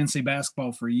watched Tennessee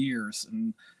basketball for years.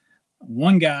 And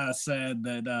one guy said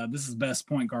that this is the best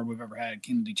point guard we've ever had,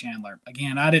 Kennedy Chandler.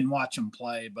 Again, I didn't watch him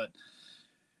play, but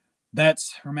that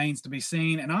remains to be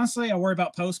seen. And honestly, I worry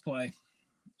about post play.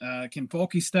 Can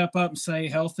Fulke step up and stay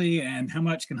healthy? And how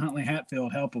much can Huntley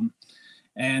Hatfield help him?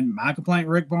 And my complaint,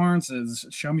 Rick Barnes, is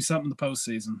show me something in the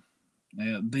postseason.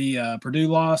 The Purdue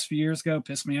loss a few years ago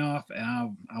pissed me off, and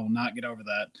I will not get over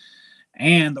that.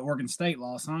 And the Oregon State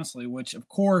loss, honestly, which, of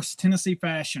course, Tennessee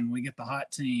fashion, we get the hot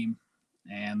team,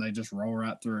 and they just roll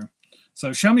right through.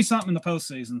 So show me something in the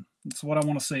postseason. That's what I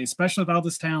want to see, especially with all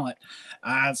this talent.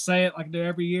 I say it like I do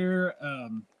every year.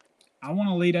 I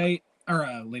want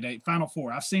Final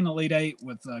Four. I've seen Elite Eight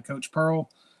with Coach Pearl.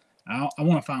 I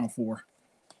want a Final Four.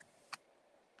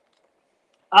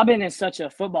 I've been in such a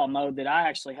football mode that I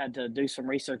actually had to do some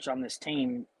research on this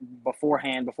team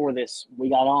beforehand, before we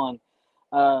got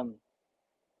on.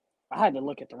 I had to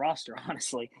look at the roster,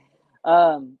 honestly.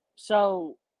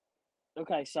 So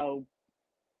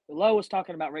Lowe was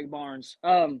talking about Rick Barnes.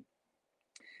 I've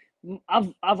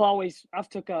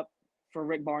took up for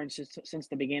Rick Barnes since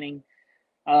the beginning.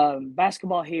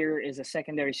 Basketball here is a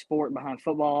secondary sport behind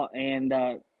football, and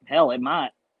hell, it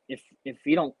might if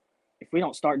we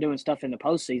don't start doing stuff in the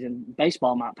postseason,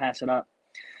 baseball might pass it up.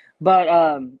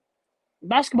 But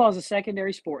basketball is a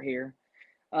secondary sport here.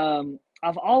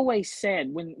 I've always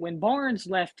said when Barnes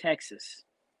left Texas,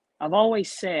 I've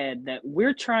always said that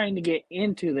we're trying to get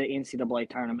into the NCAA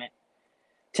tournament.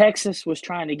 Texas was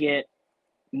trying to get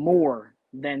more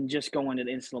than just going to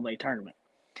the NCAA tournament.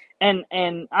 And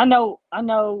I know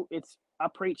I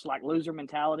preach like loser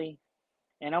mentality,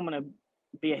 and I'm gonna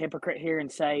be a hypocrite here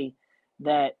and say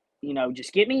that,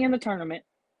 just get me in the tournament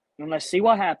and let's see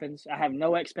what happens. I have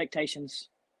no expectations,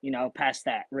 past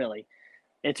that, really.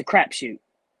 It's a crapshoot.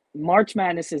 March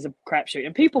Madness is a crapshoot.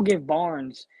 And people give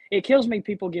Barnes, it kills me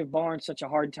people give Barnes such a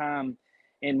hard time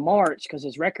in March because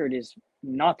his record is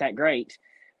not that great.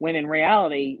 When in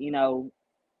reality,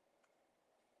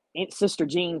 Sister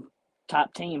Jean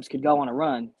type teams could go on a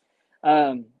run.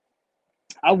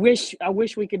 I wish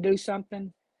we could do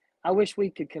something. I wish we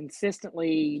could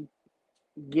consistently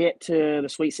get to the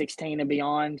Sweet 16 and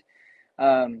beyond.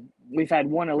 We've had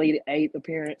one Elite Eight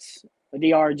appearance.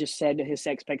 DR just said to his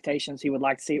expectations he would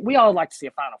like to see it. We all would like to see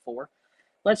a Final Four.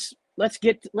 Let's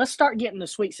start getting the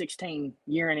Sweet 16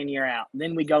 year in and year out.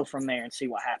 Then we go from there and see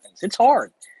what happens. It's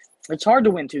hard. It's hard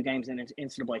to win 2 games in an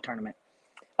NCAA tournament.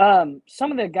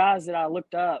 Some of the guys that I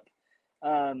looked up,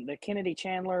 the Kennedy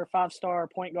Chandler 5-star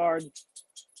point guard.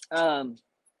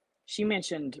 She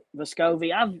mentioned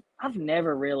Vescovi. I've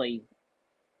never really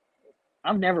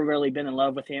been in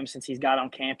love with him since he's got on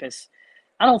campus.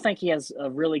 I don't think he has a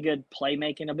really good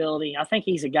playmaking ability. I think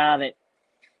he's a guy that,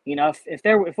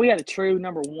 if we had a true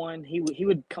number one, he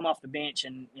would come off the bench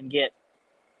and get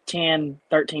 10,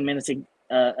 13 minutes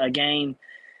a game,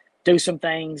 do some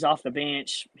things off the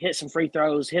bench, hit some free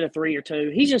throws, hit a 3 or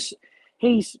 2.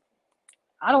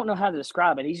 I don't know how to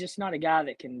describe it. He's just not a guy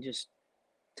that can just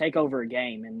take over a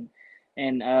game.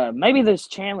 And maybe this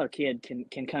Chandler kid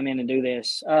can come in and do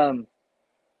this.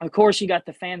 Of course, you got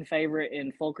the fan favorite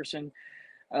in Fulkerson.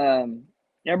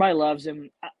 Everybody loves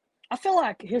him. I feel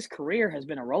like his career has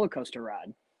been a roller coaster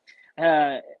ride.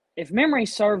 If memory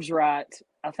serves right,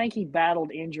 I think he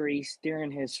battled injuries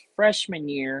during his freshman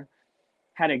year,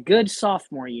 had a good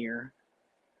sophomore year,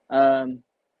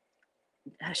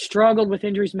 struggled with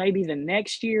injuries maybe the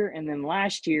next year, and then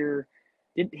last year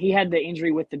he had the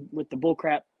injury with the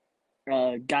bullcrap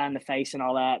guy in the face and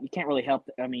all that. You can't really help.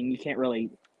 You can't really.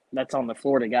 That's on the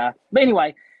Florida guy. But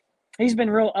anyway, he's been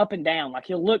real up and down. Like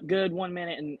he'll look good one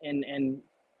minute and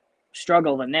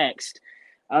struggle the next.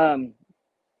 Some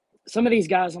of these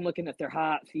guys, I'm looking at their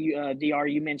height. DR,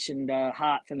 you mentioned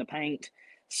height in the paint.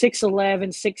 6'11",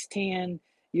 6'10",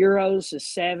 Euros is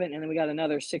 7, and then we got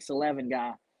another 6'11"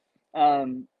 guy.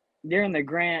 During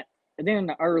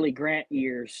the early Grant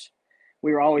years,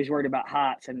 we were always worried about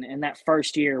heights, and that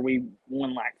first year we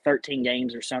won like 13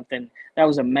 games or something. That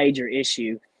was a major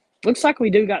issue. Looks like we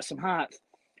do got some height.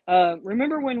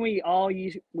 Remember when we all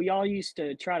used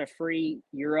to try to free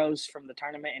Euros from the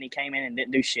tournament, and he came in and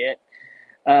didn't do shit.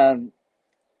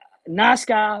 Nice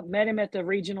guy. Met him at the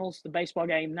regionals, the baseball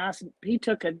game. Nice. He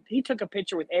took a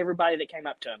picture with everybody that came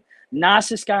up to him.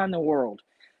 Nicest guy in the world.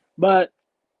 But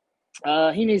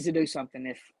he needs to do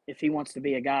something if he wants to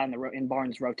be a guy in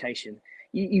Barnes' rotation.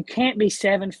 You can't be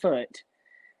 7 foot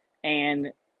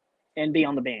and be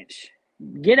on the bench.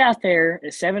 Get out there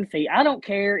at 7 feet. I don't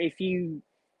care if you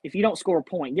don't score a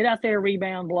point. Get out there,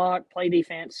 rebound, block, play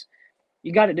defense.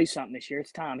 You got to do something this year.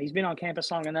 It's time. He's been on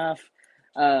campus long enough.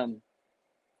 I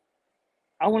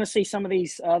want to see some of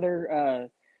these other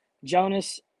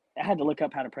Jonas. I had to look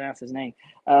up how to pronounce his name.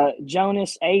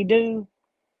 Jonas Adu.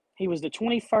 He was the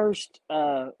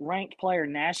 21st ranked player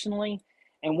nationally.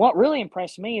 And what really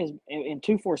impressed me is in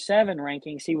 247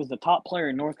 rankings, he was the top player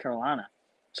in North Carolina.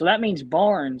 So that means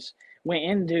Barnes went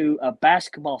into a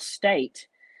basketball state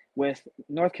with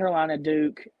North Carolina,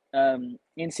 Duke,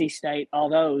 NC State, all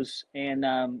those,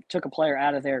 and took a player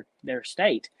out of their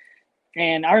state.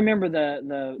 And I remember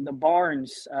the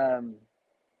Barnes.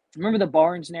 Remember the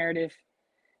Barnes narrative?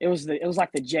 It was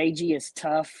like the JG is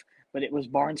tough, but it was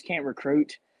Barnes can't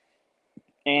recruit.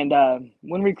 And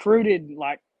when recruited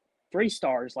like 3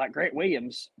 stars like Grant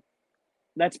Williams,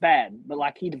 that's bad. But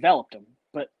like he developed them,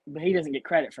 but he doesn't get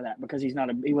credit for that because he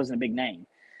wasn't a big name.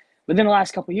 But then the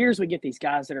last couple of years, we get these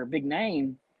guys that are a big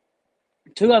name.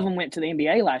 2 of them went to the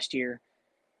NBA last year.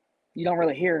 You don't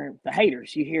really hear the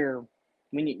haters. You hear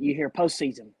when you hear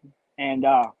postseason, and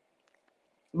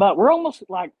but we're almost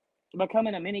like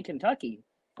becoming a mini Kentucky.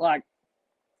 Like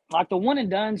the one and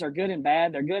dones are good and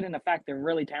bad. They're good in the fact they're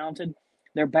really talented.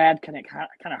 They're bad kind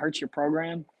of hurts your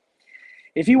program.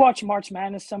 If you watch March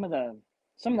Madness, some of the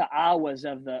Iowas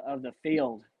of the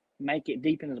field make it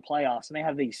deep into the playoffs, and they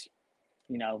have these,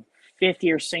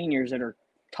 5th-year seniors that are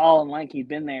tall and lanky,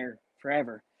 been there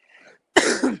forever.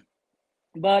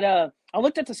 But I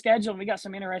looked at the schedule and we got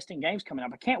some interesting games coming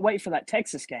up. I can't wait for that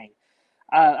Texas game.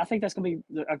 I think that's going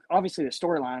to be obviously the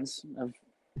storylines of,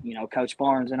 Coach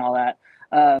Barnes and all that.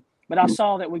 But I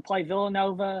saw that we play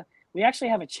Villanova. We actually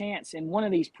have a chance in one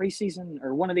of these preseason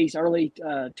or one of these early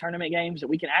tournament games that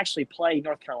we can actually play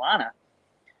North Carolina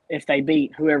if they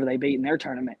beat whoever they beat in their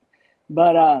tournament.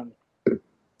 But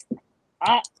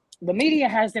the media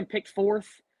has them picked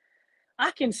fourth.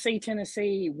 I can see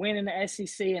Tennessee winning the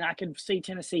SEC, and I can see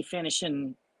Tennessee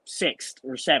finishing sixth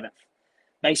or seventh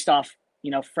based off,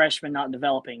 freshmen not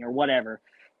developing or whatever.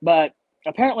 But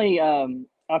apparently,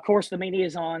 of course, the media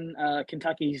is on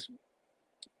Kentucky's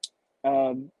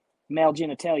male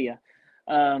genitalia,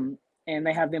 and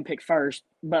they have them picked first.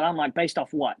 But I'm like, based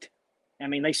off what? I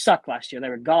mean, they sucked last year. They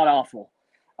were god-awful.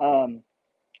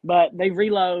 But they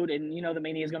reload, and, the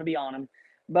media is going to be on them.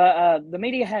 But the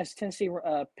media has Tennessee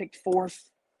picked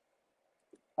fourth.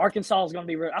 Arkansas is going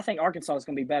to be – I think Arkansas is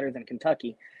going to be better than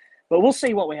Kentucky. But we'll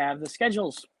see what we have. The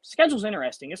schedule's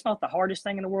interesting. It's not the hardest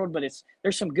thing in the world, but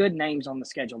there's some good names on the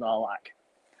schedule that I like.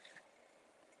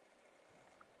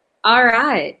 All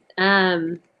right.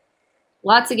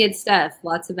 Lots of good stuff.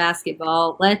 Lots of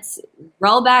basketball. Let's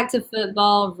roll back to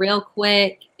football real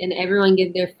quick and everyone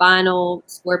give their final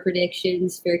score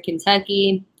predictions for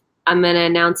Kentucky. I'm going to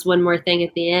announce one more thing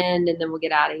at the end, and then we'll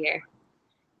get out of here.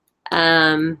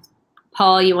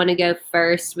 Paul, you want to go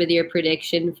first with your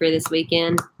prediction for this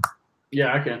weekend?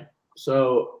 Yeah, I can.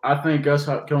 So I think us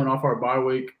coming off our bye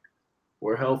week,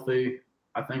 we're healthy.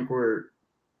 I think we're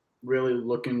really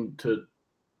looking to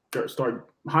start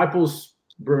 – Heupel's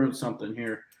brewing something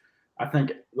here. I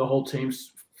think the whole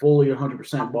team's fully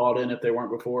 100% bought in if they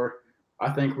weren't before.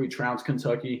 I think we trounce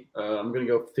Kentucky. I'm going to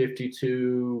go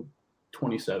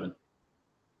 52-27.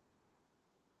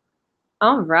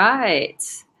 All right.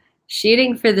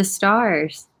 Shooting for the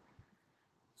stars.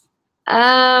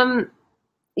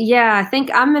 Yeah, I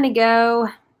think I'm going to go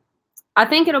 – I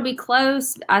think it'll be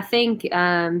close. I think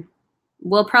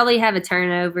we'll probably have a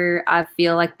turnover. I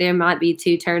feel like there might be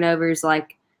 2 turnovers,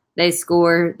 like they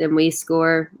score, then we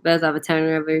score. Both have a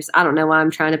turnovers. I don't know why I'm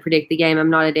trying to predict the game. I'm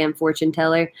not a damn fortune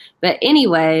teller. But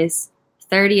anyways,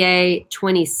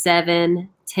 38-27,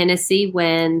 Tennessee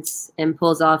wins and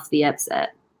pulls off the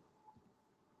upset.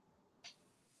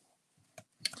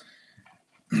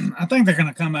 I think they're going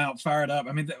to come out fired up.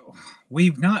 I mean,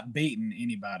 we've not beaten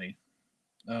anybody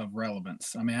of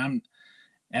relevance. I mean,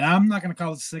 I'm not going to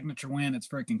call it a signature win. It's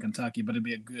freaking Kentucky, but it'd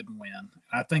be a good win.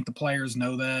 I think the players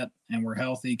know that, and we're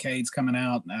healthy. Cade's coming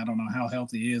out. I don't know how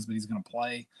healthy he is, but he's going to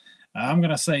play. I'm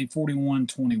going to say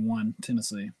 41-21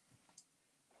 Tennessee.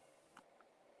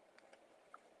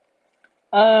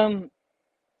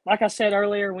 Like I said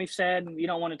earlier, we've said you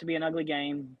don't want it to be an ugly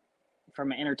game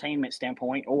from an entertainment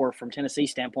standpoint or from Tennessee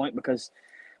standpoint because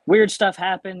weird stuff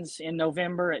happens in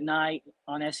November at night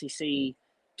on SEC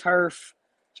turf,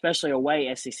 especially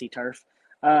away SEC turf.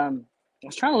 I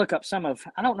was trying to look up I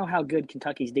don't know how good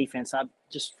Kentucky's defense. I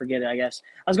just forget it, I guess.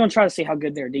 I was going to try to see how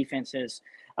good their defense is.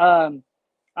 I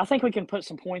think we can put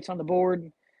some points on the board.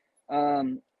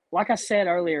 Like I said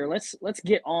earlier, let's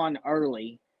get on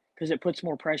early because it puts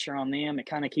more pressure on them. It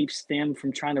kind of keeps them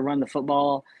from trying to run the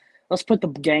football. Let's put the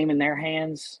game in their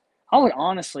hands. I would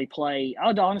honestly play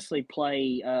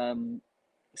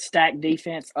stack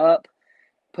defense up.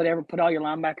 Put all your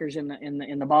linebackers in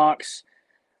the box.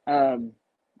 I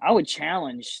would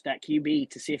challenge that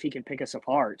QB to see if he can pick us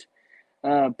apart.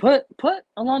 Put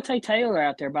Alontae Taylor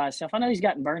out there by himself. I know he's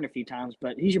gotten burned a few times,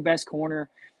 but he's your best corner.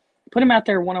 Put him out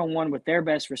there one-on-one with their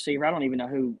best receiver. I don't even know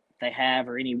who they have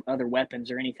or any other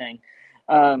weapons or anything.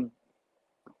 I'm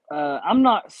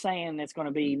not saying it's going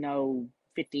to be no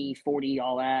 50, 40,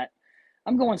 all that.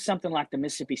 I'm going something like the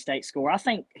Mississippi State score. I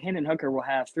think Hendon Hooker will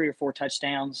have 3 or 4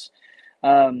 touchdowns.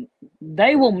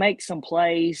 They will make some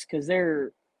plays because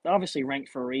they're obviously ranked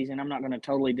for a reason. I'm not going to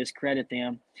totally discredit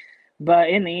them. But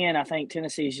in the end, I think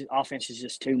Tennessee's offense is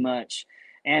just too much.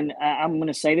 And I'm going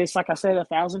to say this like I said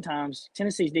 1,000 times.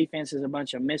 Tennessee's defense is a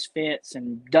bunch of misfits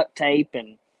and duct tape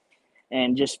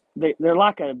and just they're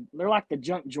like the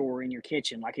junk drawer in your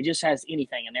kitchen. Like it just has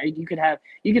anything in there. You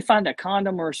could find a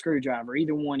condom or a screwdriver,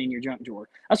 either one in your junk drawer.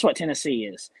 That's what Tennessee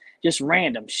is. Just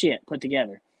random shit put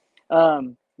together.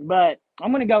 But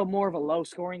I'm going to go more of a low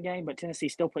scoring game, but Tennessee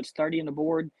still puts 30 on the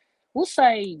board. We'll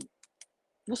say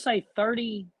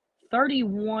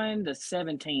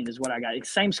 31-17 is what I got. It's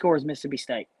same score as Mississippi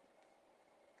State.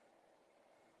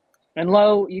 And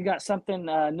Lo, you got something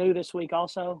new this week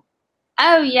also?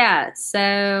 Oh, yeah.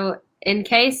 So in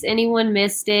case anyone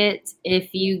missed it,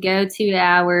 if you go to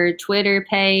our Twitter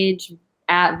page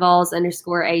at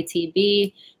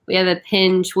Vols_ATB, we have a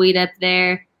pinned tweet up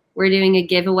there. we're doing a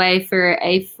giveaway for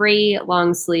a free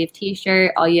long sleeve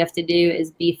t-shirt. All you have to do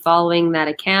is be following that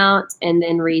account and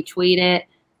then retweet it,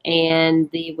 and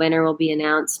the winner will be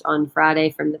announced on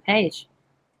Friday from the page.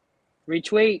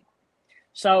 Retweet.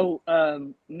 So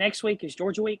next week is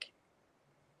Georgia week.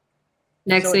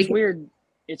 Next So week. it's weird.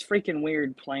 It's freaking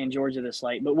weird playing Georgia this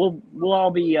late. But we'll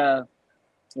all be. Well,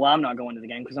 I'm not going to the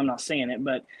game because I'm not seeing it.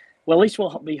 But at least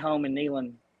we'll be home in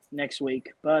Neyland next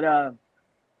week. But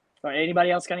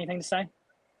anybody else got anything to say?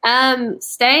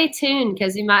 Stay tuned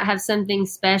because we might have something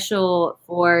special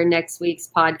for next week's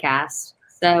podcast.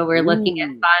 So we're looking at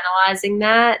finalizing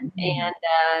that, and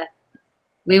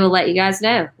we will let you guys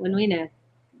know when we know.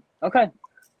 Okay.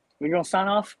 We're going to sign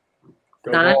off.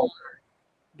 Go Sign Vols.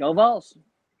 Go Vols.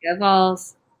 Go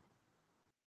Vols.